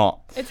 That's a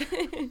knot. It's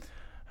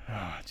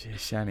Oh, geez,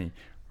 Shani.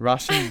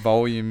 Russian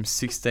volume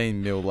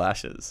 16 mil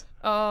lashes.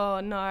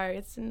 oh no,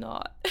 it's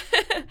not.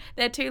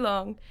 They're too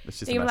long. It's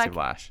just Think a of, massive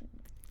like, lash.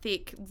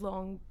 Thick,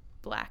 long,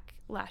 black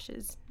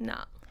lashes.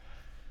 Nah.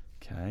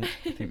 Okay,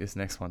 I think this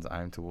next one's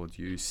aimed towards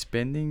you.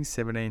 Spending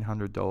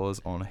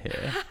 $1,700 on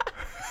hair.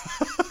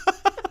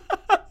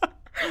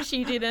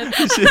 She didn't.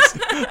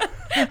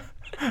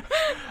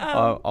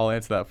 I'll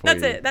answer that for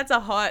That's you. it. That's a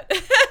hot.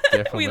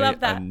 Definitely we love a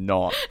that.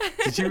 knot.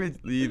 Did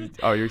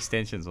your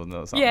extensions or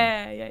something?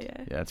 Yeah.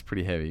 Yeah, it's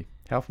pretty heavy.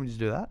 How often did you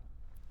do that?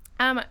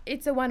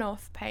 It's a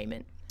one-off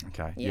payment.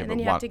 Okay. Yeah, and but then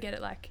you have to get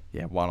it like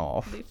one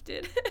off.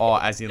 lifted. Oh,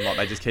 as in like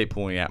they just keep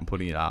pulling it out and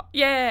putting it up.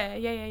 Yeah.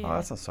 Oh,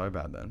 that's not so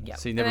bad then. Yep.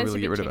 So you And never then it's a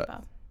really get bit rid of it.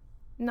 cheaper.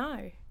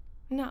 No,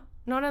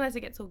 not unless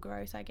it gets all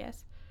gross, I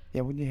guess.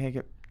 Yeah, wouldn't your hair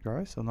get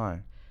gross or no?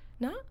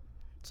 No,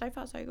 so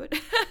far so good.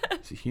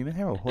 Is it human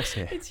hair or horse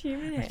hair? It's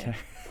human hair.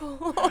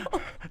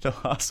 The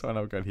last one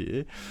I've got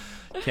here.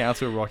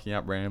 Council rocking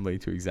up randomly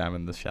to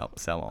examine the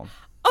salon.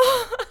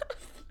 Oh,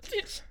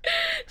 did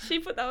she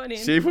put that one in?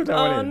 She put that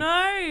one in.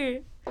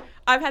 Oh no,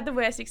 I've had the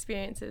worst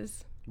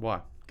experiences.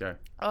 Why? Go.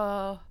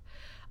 Oh,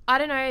 I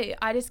don't know.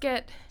 I just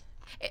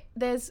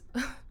there's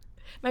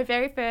my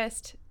very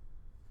first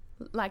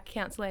like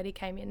council lady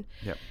came in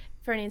Yep.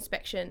 for an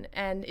inspection,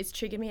 and it's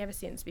triggered me ever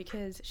since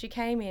because she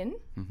came in,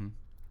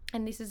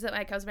 and this is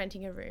like I was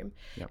renting a room,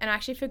 Yep. and I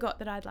actually forgot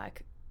that I'd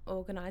like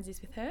organised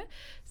this with her,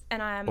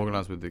 and I'm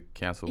Organised with the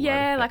council.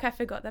 yeah, lady. like I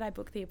forgot that I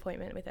booked the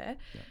appointment with her.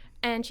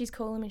 And she's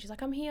calling me and she's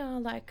like, I'm here,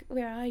 like,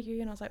 where are you?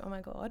 And I was like, oh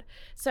my God.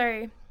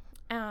 So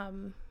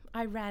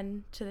I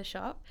ran to the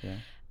shop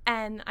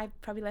and I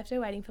probably left her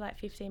waiting for like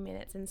 15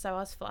 minutes. And so I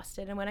was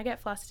flustered. And when I get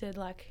flustered,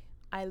 like,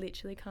 I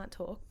literally can't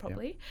talk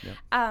properly.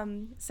 Yep.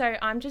 So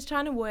I'm just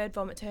trying to word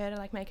vomit to her to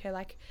like make her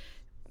like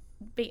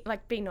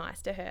be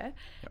nice to her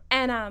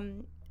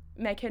and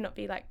make her not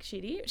be like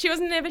shitty. She was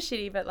never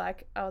shitty, but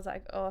like I was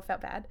like, oh, I felt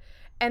bad.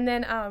 And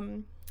then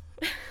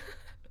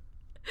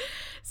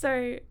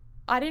so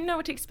I didn't know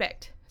what to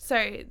expect.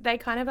 So they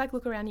kind of like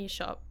look around your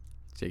shop.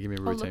 So give me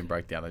a routine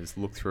breakdown. They just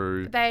look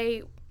through.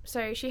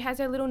 So she has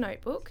her little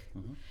notebook,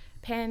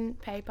 pen,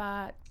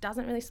 paper,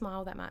 doesn't really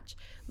smile that much,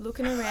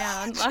 looking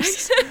around like.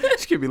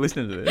 She could be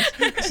listening to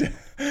this.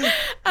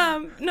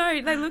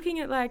 No, they're looking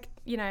at like,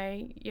 you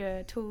know,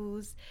 your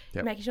tools,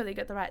 Yep. making sure that you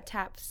got the right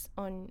taps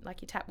on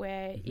like your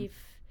tapware if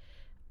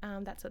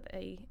that's what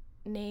they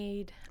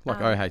need.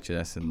 Like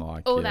OHS and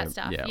like all that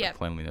stuff, Yeah, yep. like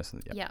cleanliness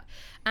and Yeah.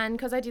 And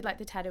because I did like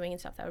the tattooing and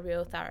stuff, they were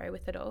real thorough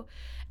with it all.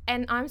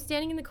 And I'm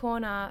standing in the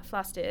corner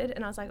flustered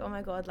and I was like, oh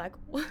my God, like,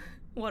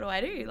 what do I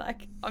do?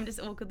 Like, I'm just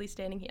awkwardly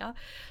standing here.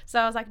 So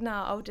I was like,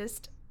 nah,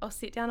 I'll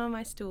sit down on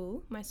my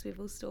stool, my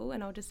swivel stool,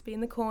 and I'll just be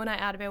in the corner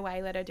out of her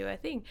way, let her do her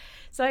thing.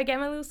 So I get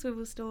my little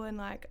swivel stool and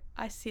like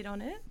I sit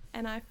on it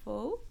and I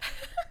fall.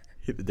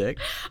 hit the deck.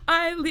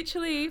 I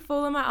literally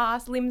fall on my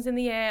ass, limbs in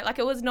the air. Like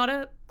it was not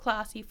a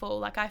classy fall.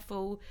 Like I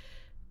fall,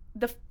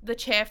 the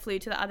chair flew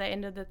to the other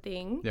end of the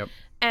thing. Yep.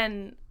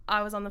 And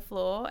I was on the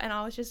floor and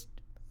I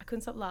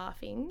couldn't stop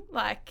laughing.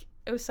 Like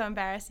it was so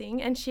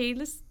embarrassing. And she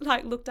just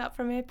like looked up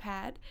from her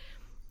pad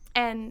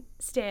and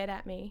stared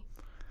at me.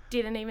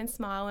 Didn't even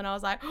smile. And I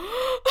was like,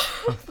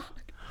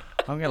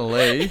 I'm going to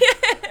leave.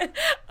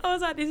 I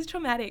was like, this is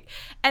traumatic.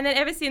 And then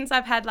ever since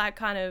I've had like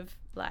kind of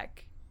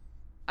like,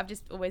 I've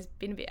just always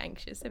been a bit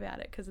anxious about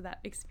it because of that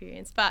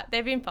experience. But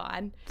they've been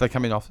fine. Do they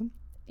come in often?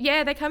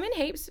 Yeah, they come in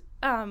heaps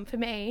for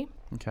me.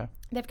 Okay.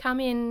 They've come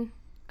in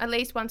at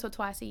least once or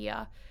twice a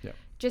year. Yep.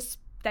 Just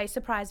they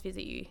surprise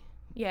visit you.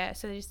 Yeah,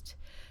 so they just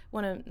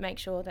want to make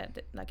sure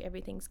that like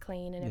everything's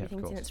clean and Yeah, of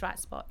everything's in course. its right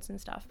spots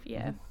and stuff.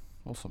 Yeah.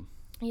 Awesome.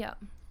 Yeah.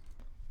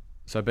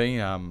 So being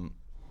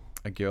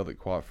a girl that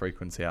quite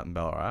frequents out in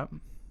Ballarat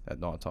at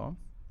night time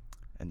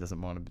and doesn't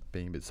mind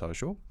being a bit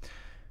social,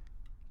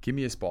 give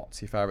me your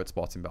favourite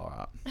spots in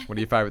Ballarat. What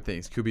are your favourite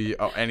things? Could be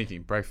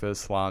anything,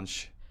 breakfast,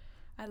 lunch.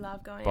 I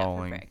love going Bowling.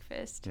 out for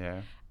breakfast.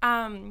 Yeah.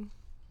 I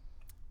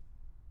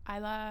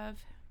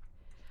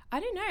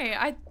don't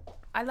know.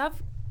 I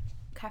love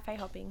cafe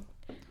hopping.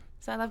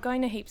 So I love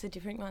going to heaps of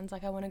different ones.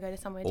 Like I want to go to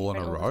somewhere All in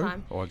different a all the row,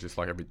 time. or just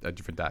like at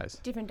different days?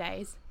 Different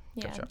days.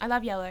 Yeah. Gotcha. I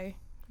love Yellow,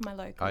 my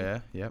local. Oh yeah,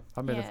 yeah.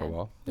 I've been there for a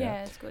while.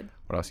 Yeah, it's good.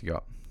 What else you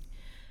got?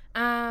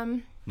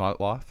 Um,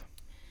 Nightlife.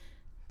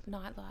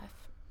 Nightlife.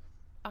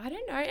 I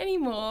don't know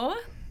anymore.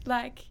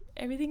 Like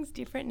everything's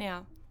different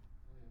now.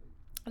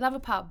 I love a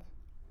pub.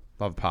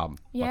 Love a pub.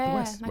 Yeah,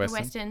 like the a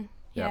Western.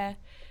 Yep.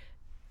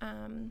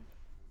 Yeah.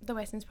 The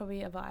Western's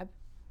probably a vibe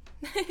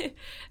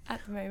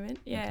at the moment.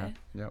 Yeah. Okay.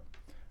 Yep.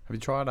 Have you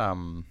tried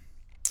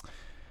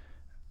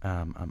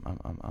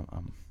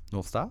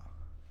North Star?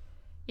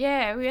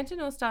 Yeah, we went to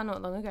North Star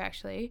not long ago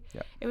actually.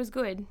 Yep. It was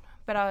good,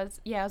 but I was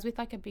with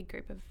like a big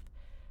group of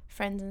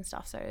friends and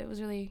stuff, so it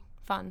was really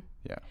fun.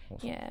 Yeah.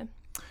 Awesome. Yeah.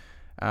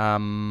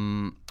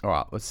 All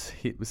right, let's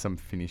hit with some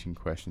finishing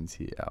questions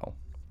here, Al.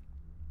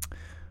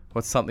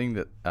 What's something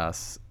that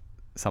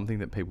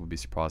people would be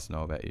surprised to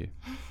know about you?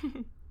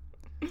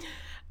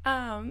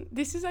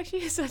 This is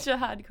actually such a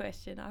hard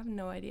question. I have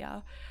no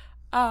idea.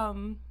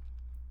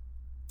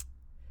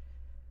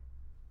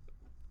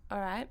 All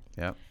right.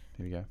 Yep.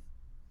 Here we go.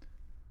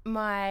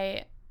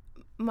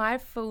 My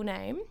full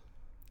name,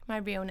 my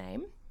real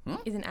name,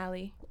 isn't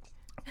Ali.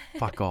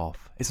 Fuck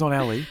off. It's not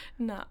Ali.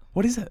 No.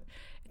 What is it?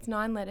 It's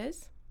 9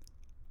 letters.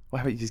 Well,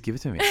 how about you just give it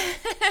to me?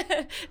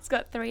 It's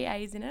got 3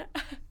 A's in it.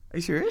 Are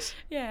you serious?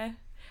 Yeah.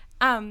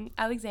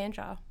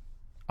 Alexandra.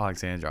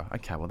 Alexandra.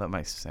 Okay, well that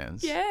makes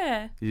sense.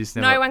 Yeah. You just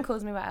never. No one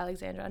calls me by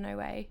Alexandra. No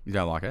way. You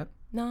don't like it?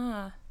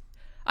 Nah.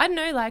 I don't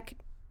know. Like,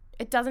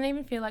 it doesn't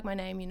even feel like my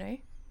name. You know.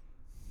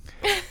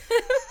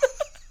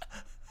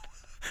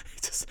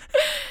 Just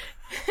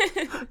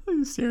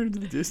I'm staring into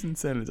the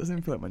distance and it doesn't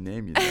even feel like my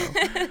name, you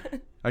know.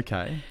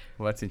 Okay,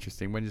 well that's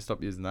interesting. When did you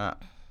stop using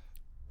that?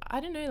 I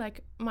don't know.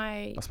 Like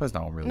my. I suppose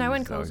no one really. No one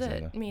uses calls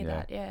Alexander. it me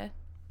that. Yeah.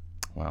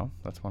 Well,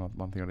 that's one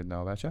thing I didn't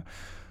know about you.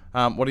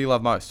 What do you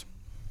love most?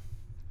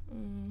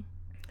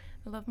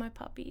 I love my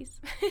puppies.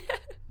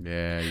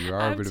 Yeah, you I are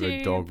a have bit of a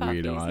 2 dog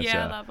puppies. weirdo, aren't you?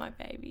 Yeah, I love my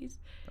babies.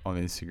 On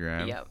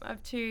Instagram. Yep, I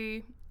have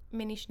 2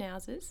 mini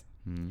schnauzers,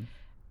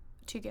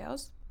 2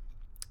 girls,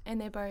 and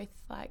they're both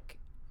like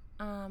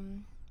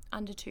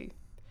under 2,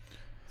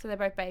 so they're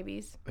both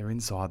babies. They're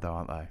inside though,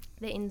 aren't they?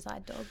 They're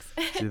inside dogs.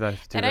 Do they?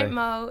 They don't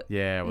molt.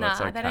 Yeah, well Nah,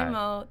 that's okay. they don't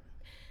molt.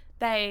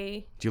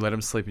 They Do you let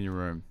them sleep in your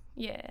room?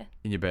 yeah.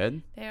 In your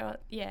bed? They're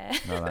yeah.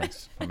 No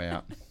thanks. I'm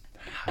out.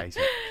 Hate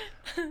it.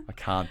 I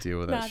can't deal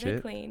with that Nah, shit. they're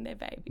clean. They're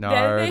babies. No,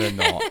 they're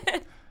not.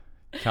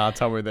 Can't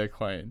tell me they're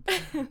clean.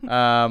 What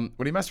are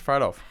you most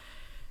afraid of?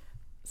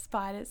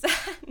 Spiders.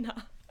 No.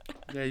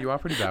 Yeah, you are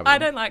pretty bad with I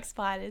them. don't like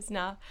spiders.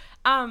 No.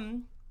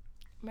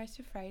 Most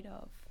afraid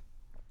of.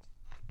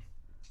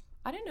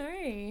 I don't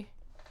know.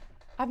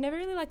 I've never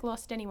really like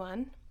lost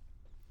anyone.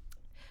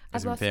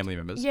 As in family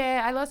members?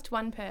 Yeah, I lost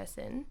one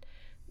person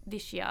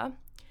this year,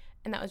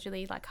 and that was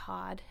really like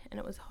hard, and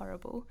it was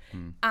horrible.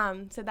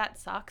 So that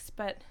sucks.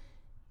 But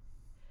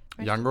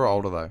Younger or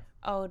older though?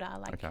 older,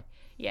 like Okay.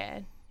 yeah,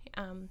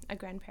 a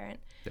grandparent.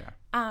 Yeah.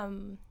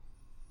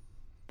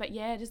 But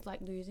yeah, just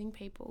like losing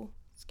people,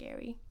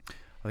 scary.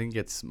 I think it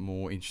gets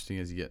more interesting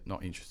as you get,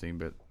 not interesting,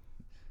 but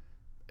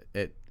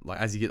it like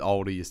as you get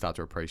older, you start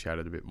to appreciate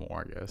it a bit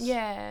more, I guess.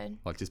 Yeah,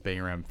 Like just being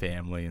around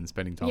family and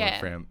spending time Yeah.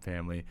 with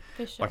family.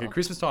 for sure. Like at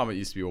Christmas time, it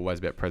used to be always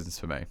about presents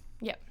for me.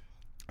 Yep.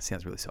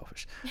 Sounds really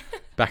selfish.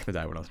 Back in the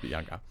day when I was a bit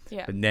younger.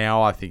 Yeah. But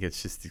now I think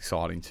it's just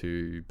exciting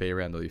to be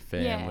around all your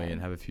family Yeah.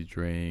 and have a few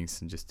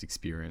drinks and just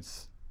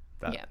experience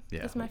that. Yeah,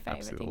 Yeah, that's my I favourite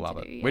absolutely thing love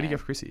to it. do, Where do you yeah. go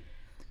for Chrissy?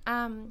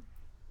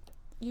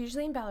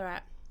 Usually in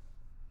Ballarat.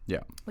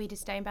 Yeah. We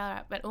just stay in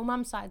Ballarat, but all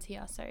mum's side's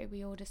here, so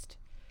we all just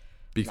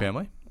Big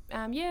family?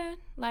 yeah,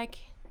 like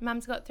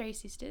mum's got 3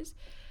 sisters.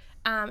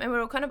 And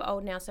we're all kind of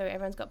old now, so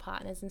everyone's got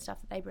partners and stuff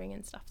that they bring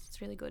and stuff. So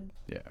it's really good.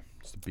 Yeah.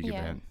 Just a big Yeah.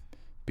 event.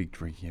 Big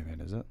drinking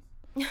event, is it?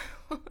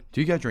 Do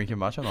you go drinking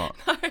much or not?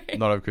 No.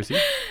 Not over Chrissy?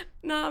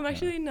 No, I'm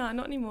actually not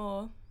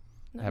anymore.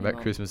 Not How about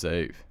anymore. Christmas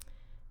Eve?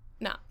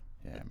 No.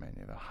 Yeah, man,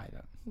 never hate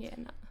it. Yeah,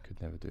 no.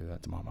 Could never do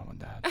that to my mum and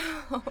dad.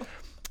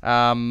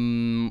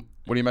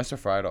 What are you most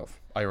afraid of?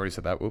 I already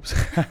said that. Whoops.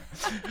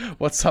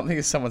 What's something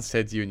that someone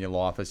said to you in your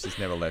life that's just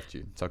never left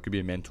you? So it could be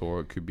a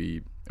mentor, it could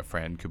be a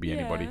friend, could be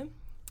anybody.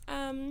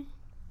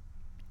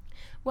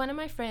 One of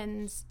my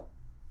friends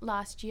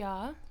this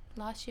year,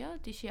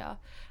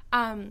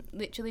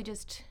 literally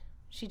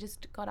she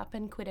just got up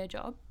and quit her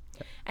job,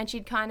 and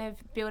she'd kind of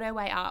built her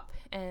way up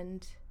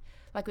and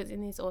like was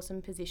in this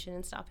awesome position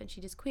and stuff, and she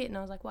just quit. And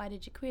I was like, why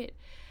did you quit?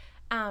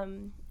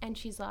 And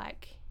she's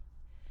like,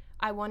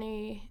 I want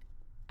to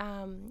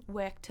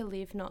work to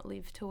live, not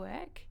live to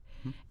work.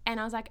 And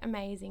I was like,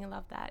 amazing, I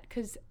love that,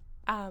 because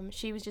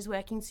she was just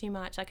working too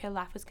much, like her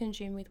life was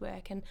consumed with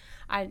work, and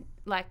I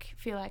like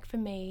feel like for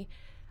me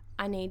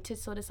I need to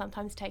sort of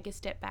sometimes take a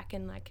step back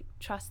and like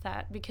trust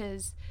that,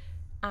 because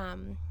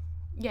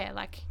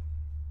like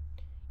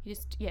you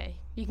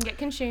can get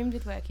consumed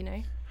with work, you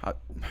know.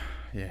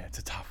 Yeah, it's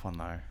a tough one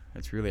though.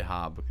 It's really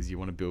hard because you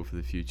want to build for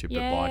the future, but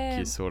Yeah. like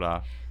you sort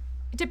of.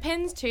 It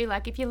depends too.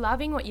 Like if you're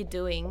loving what you're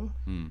doing,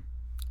 Hmm.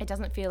 it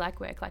doesn't feel like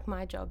work. Like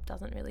my job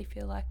doesn't really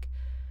feel like.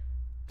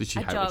 Did she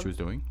A hate what job. she was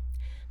doing?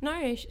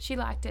 No, she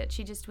liked it.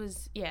 She just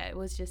was. Yeah, it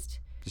was just.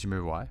 Did she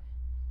move away?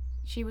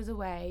 She was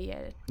away.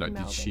 Yeah. No, in did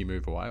Melbourne. she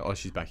move away? Oh,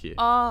 she's back here.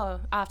 Oh,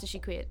 after she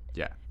quit,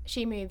 Yeah,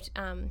 she moved.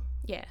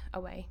 Yeah,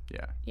 away.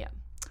 yeah. Yeah.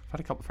 I've had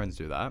a couple of friends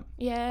do that.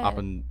 Yeah.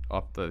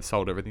 They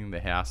sold everything,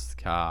 their house,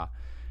 the car,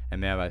 and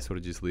now they sort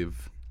of just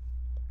live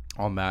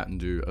on that and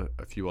do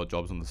a few odd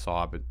jobs on the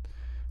side, but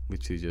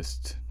literally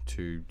just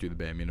to do the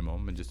bare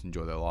minimum and just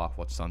enjoy their life,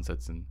 watch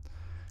sunsets and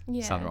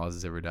Yeah.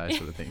 sunrises every day,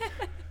 sort of thing.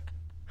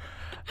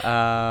 Do you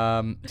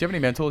have any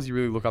mentors you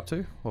really look up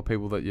to, or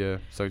people that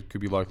so it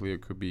could be locally,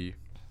 it could be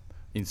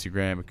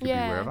Instagram, it could be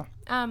wherever?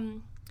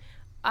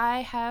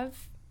 I have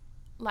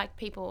like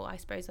people, I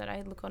suppose, that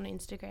I look on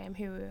Instagram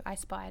who I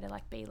aspire to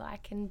like be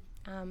like and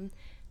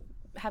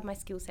have my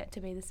skill set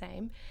to be the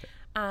same.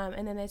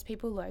 And then there's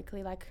people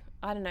locally, like,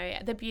 I don't know,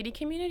 the beauty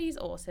community is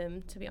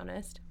awesome, to be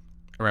honest.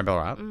 Around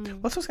Ballarat.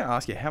 That's what I was going to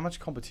ask you. How much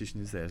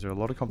competition is there? Is there a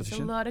lot of There's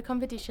competition? a lot of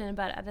competition,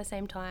 but at the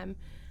same time,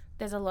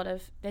 there's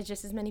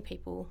just as many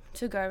people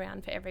to go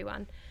around for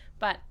everyone.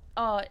 But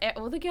all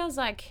the girls,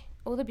 like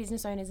all the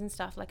business owners and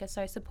stuff, like are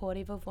so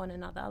supportive of one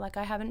another. Like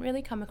I haven't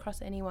really come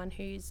across anyone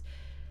who's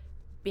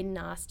been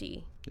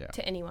nasty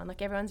to anyone.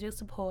 Like everyone's real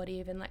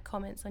supportive and like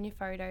comments on your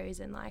photos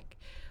and like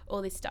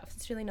all this stuff.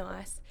 It's really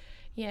nice.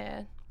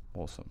 Yeah.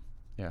 Awesome.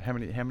 Yeah. How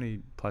many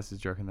places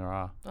do you reckon there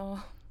are?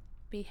 Oh,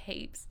 be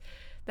heaps.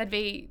 That'd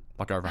be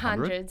Like over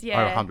 100? hundreds. Yeah.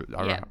 Over 100.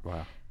 Yeah.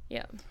 Wow.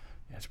 Yeah.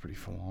 Yeah, it's pretty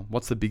full on.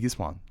 What's the biggest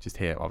one? Just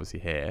hair, obviously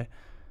hair.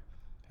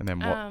 And then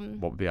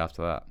what would be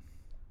after that?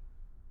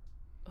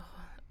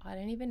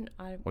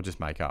 Or just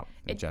makeup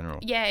in general?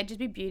 Yeah, it'd just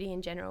be beauty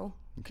in general.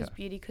 Because Okay.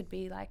 beauty could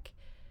be like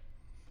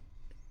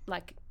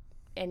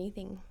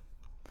anything.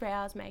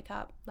 Brows,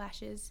 makeup,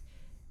 lashes.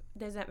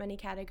 There's that many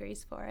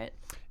categories for it.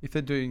 If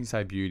they're doing,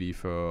 say, beauty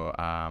for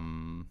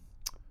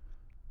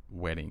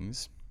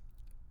weddings,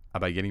 are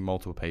they getting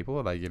multiple people?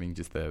 Are they getting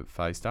just their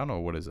face done,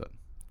 or what is it?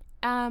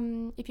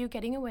 If you're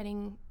getting a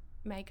wedding,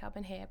 makeup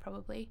and hair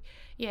probably.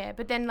 Yeah,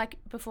 but then like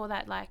before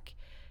that, like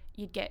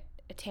you'd get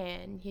a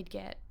tan, you'd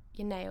get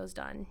your nails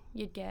done,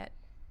 you'd get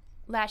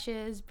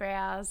lashes,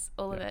 brows,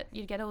 all of it.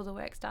 You'd get all the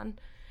works done.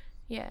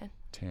 Yeah.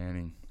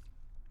 Tanning.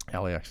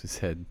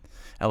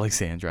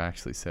 Alexandra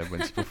actually said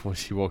before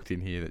she walked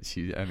in here that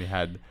she only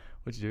had,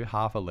 what'd you do,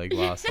 half a leg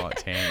last night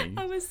tanning.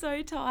 I was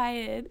so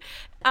tired.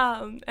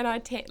 And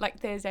I like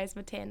Thursday's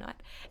my tan night.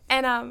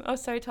 And I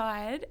was so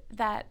tired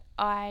that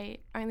I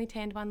only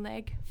tanned one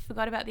leg,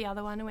 forgot about the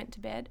other one and went to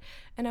bed.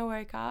 And I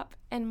woke up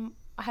and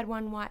I had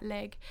one white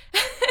leg.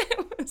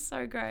 It was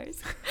so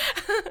gross.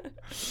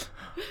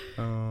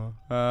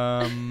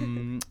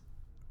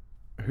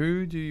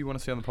 Who do you want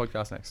to see on the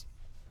podcast next?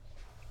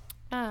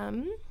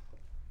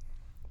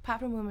 Apart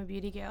from Wilma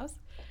Beauty Girls.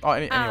 Oh,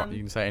 anyone. You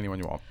can say anyone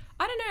you want.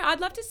 I don't know. I'd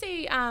love to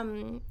see.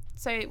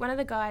 So one of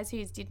the guys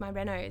who did my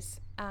renos,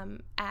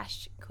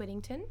 Ash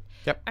Quiddington,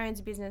 owns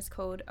a business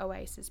called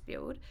Oasis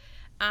Build,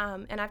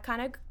 and I've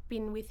kind of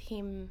been with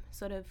him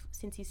sort of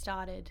since he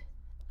started,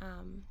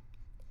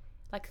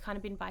 like kind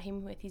of been by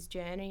him with his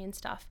journey and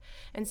stuff,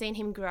 and seen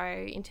him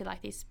grow into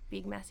like this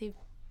big, massive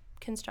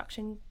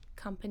construction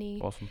company,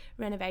 Awesome.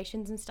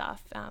 renovations and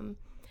stuff.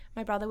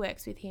 My brother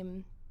works with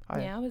him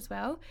now as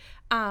well,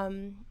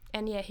 and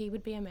yeah, he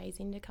would be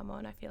amazing to come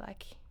on. I feel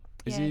like.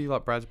 Is he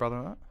like Brad's brother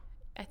or not?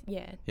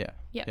 Yeah. Yeah.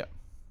 Yep. Yeah.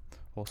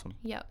 Awesome.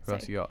 Yeah. Who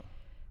else you got?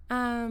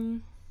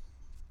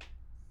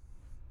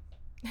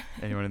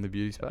 Anyone in the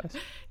beauty space?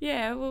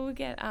 Yeah, well, we'll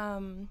get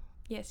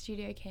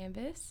Studio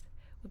Canvas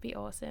would be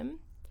awesome.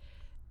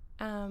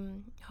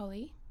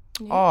 Holly.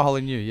 New. Oh,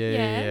 Holly New.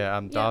 Yeah.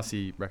 Yeah.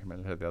 Darcy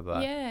recommended her the other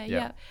day.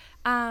 Yeah.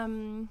 I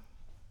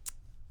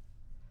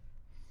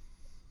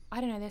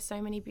don't know. There's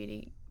so many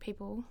beauty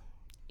people.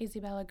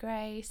 Isabella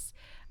Grace.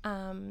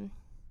 Who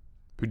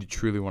do you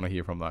truly want to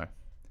hear from though?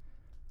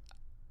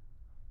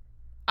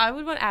 I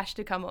would want Ash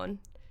to come on.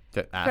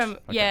 Ash. Okay.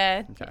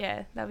 Yeah, Okay.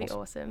 yeah, that'd be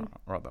awesome.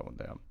 I'll write that one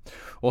down.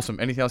 Awesome.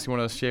 Anything else you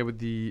want to share with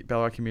the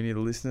Ballarat community, the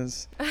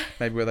listeners?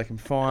 Maybe where they can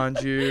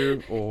find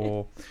you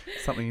or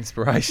something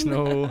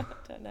inspirational?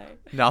 Don't know.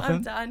 Nothing?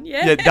 I'm done,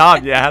 yeah. Yeah,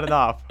 done. Yeah, had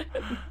enough.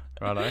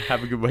 Righto.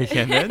 Have a good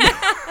weekend then.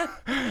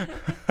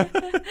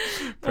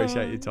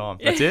 Appreciate your time.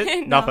 That's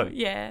it? No, Nothing?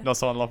 yeah. Not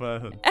signing off or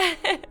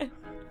anything?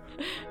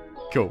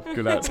 Cool.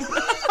 Good ads.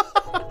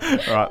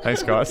 All right.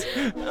 Thanks, guys.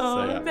 See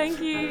ya.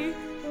 Thank you.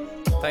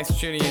 Thanks for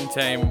tuning in,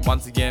 team.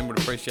 Once again, would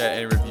appreciate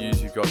any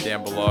reviews you've got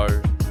down below.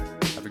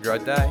 Have a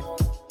great day.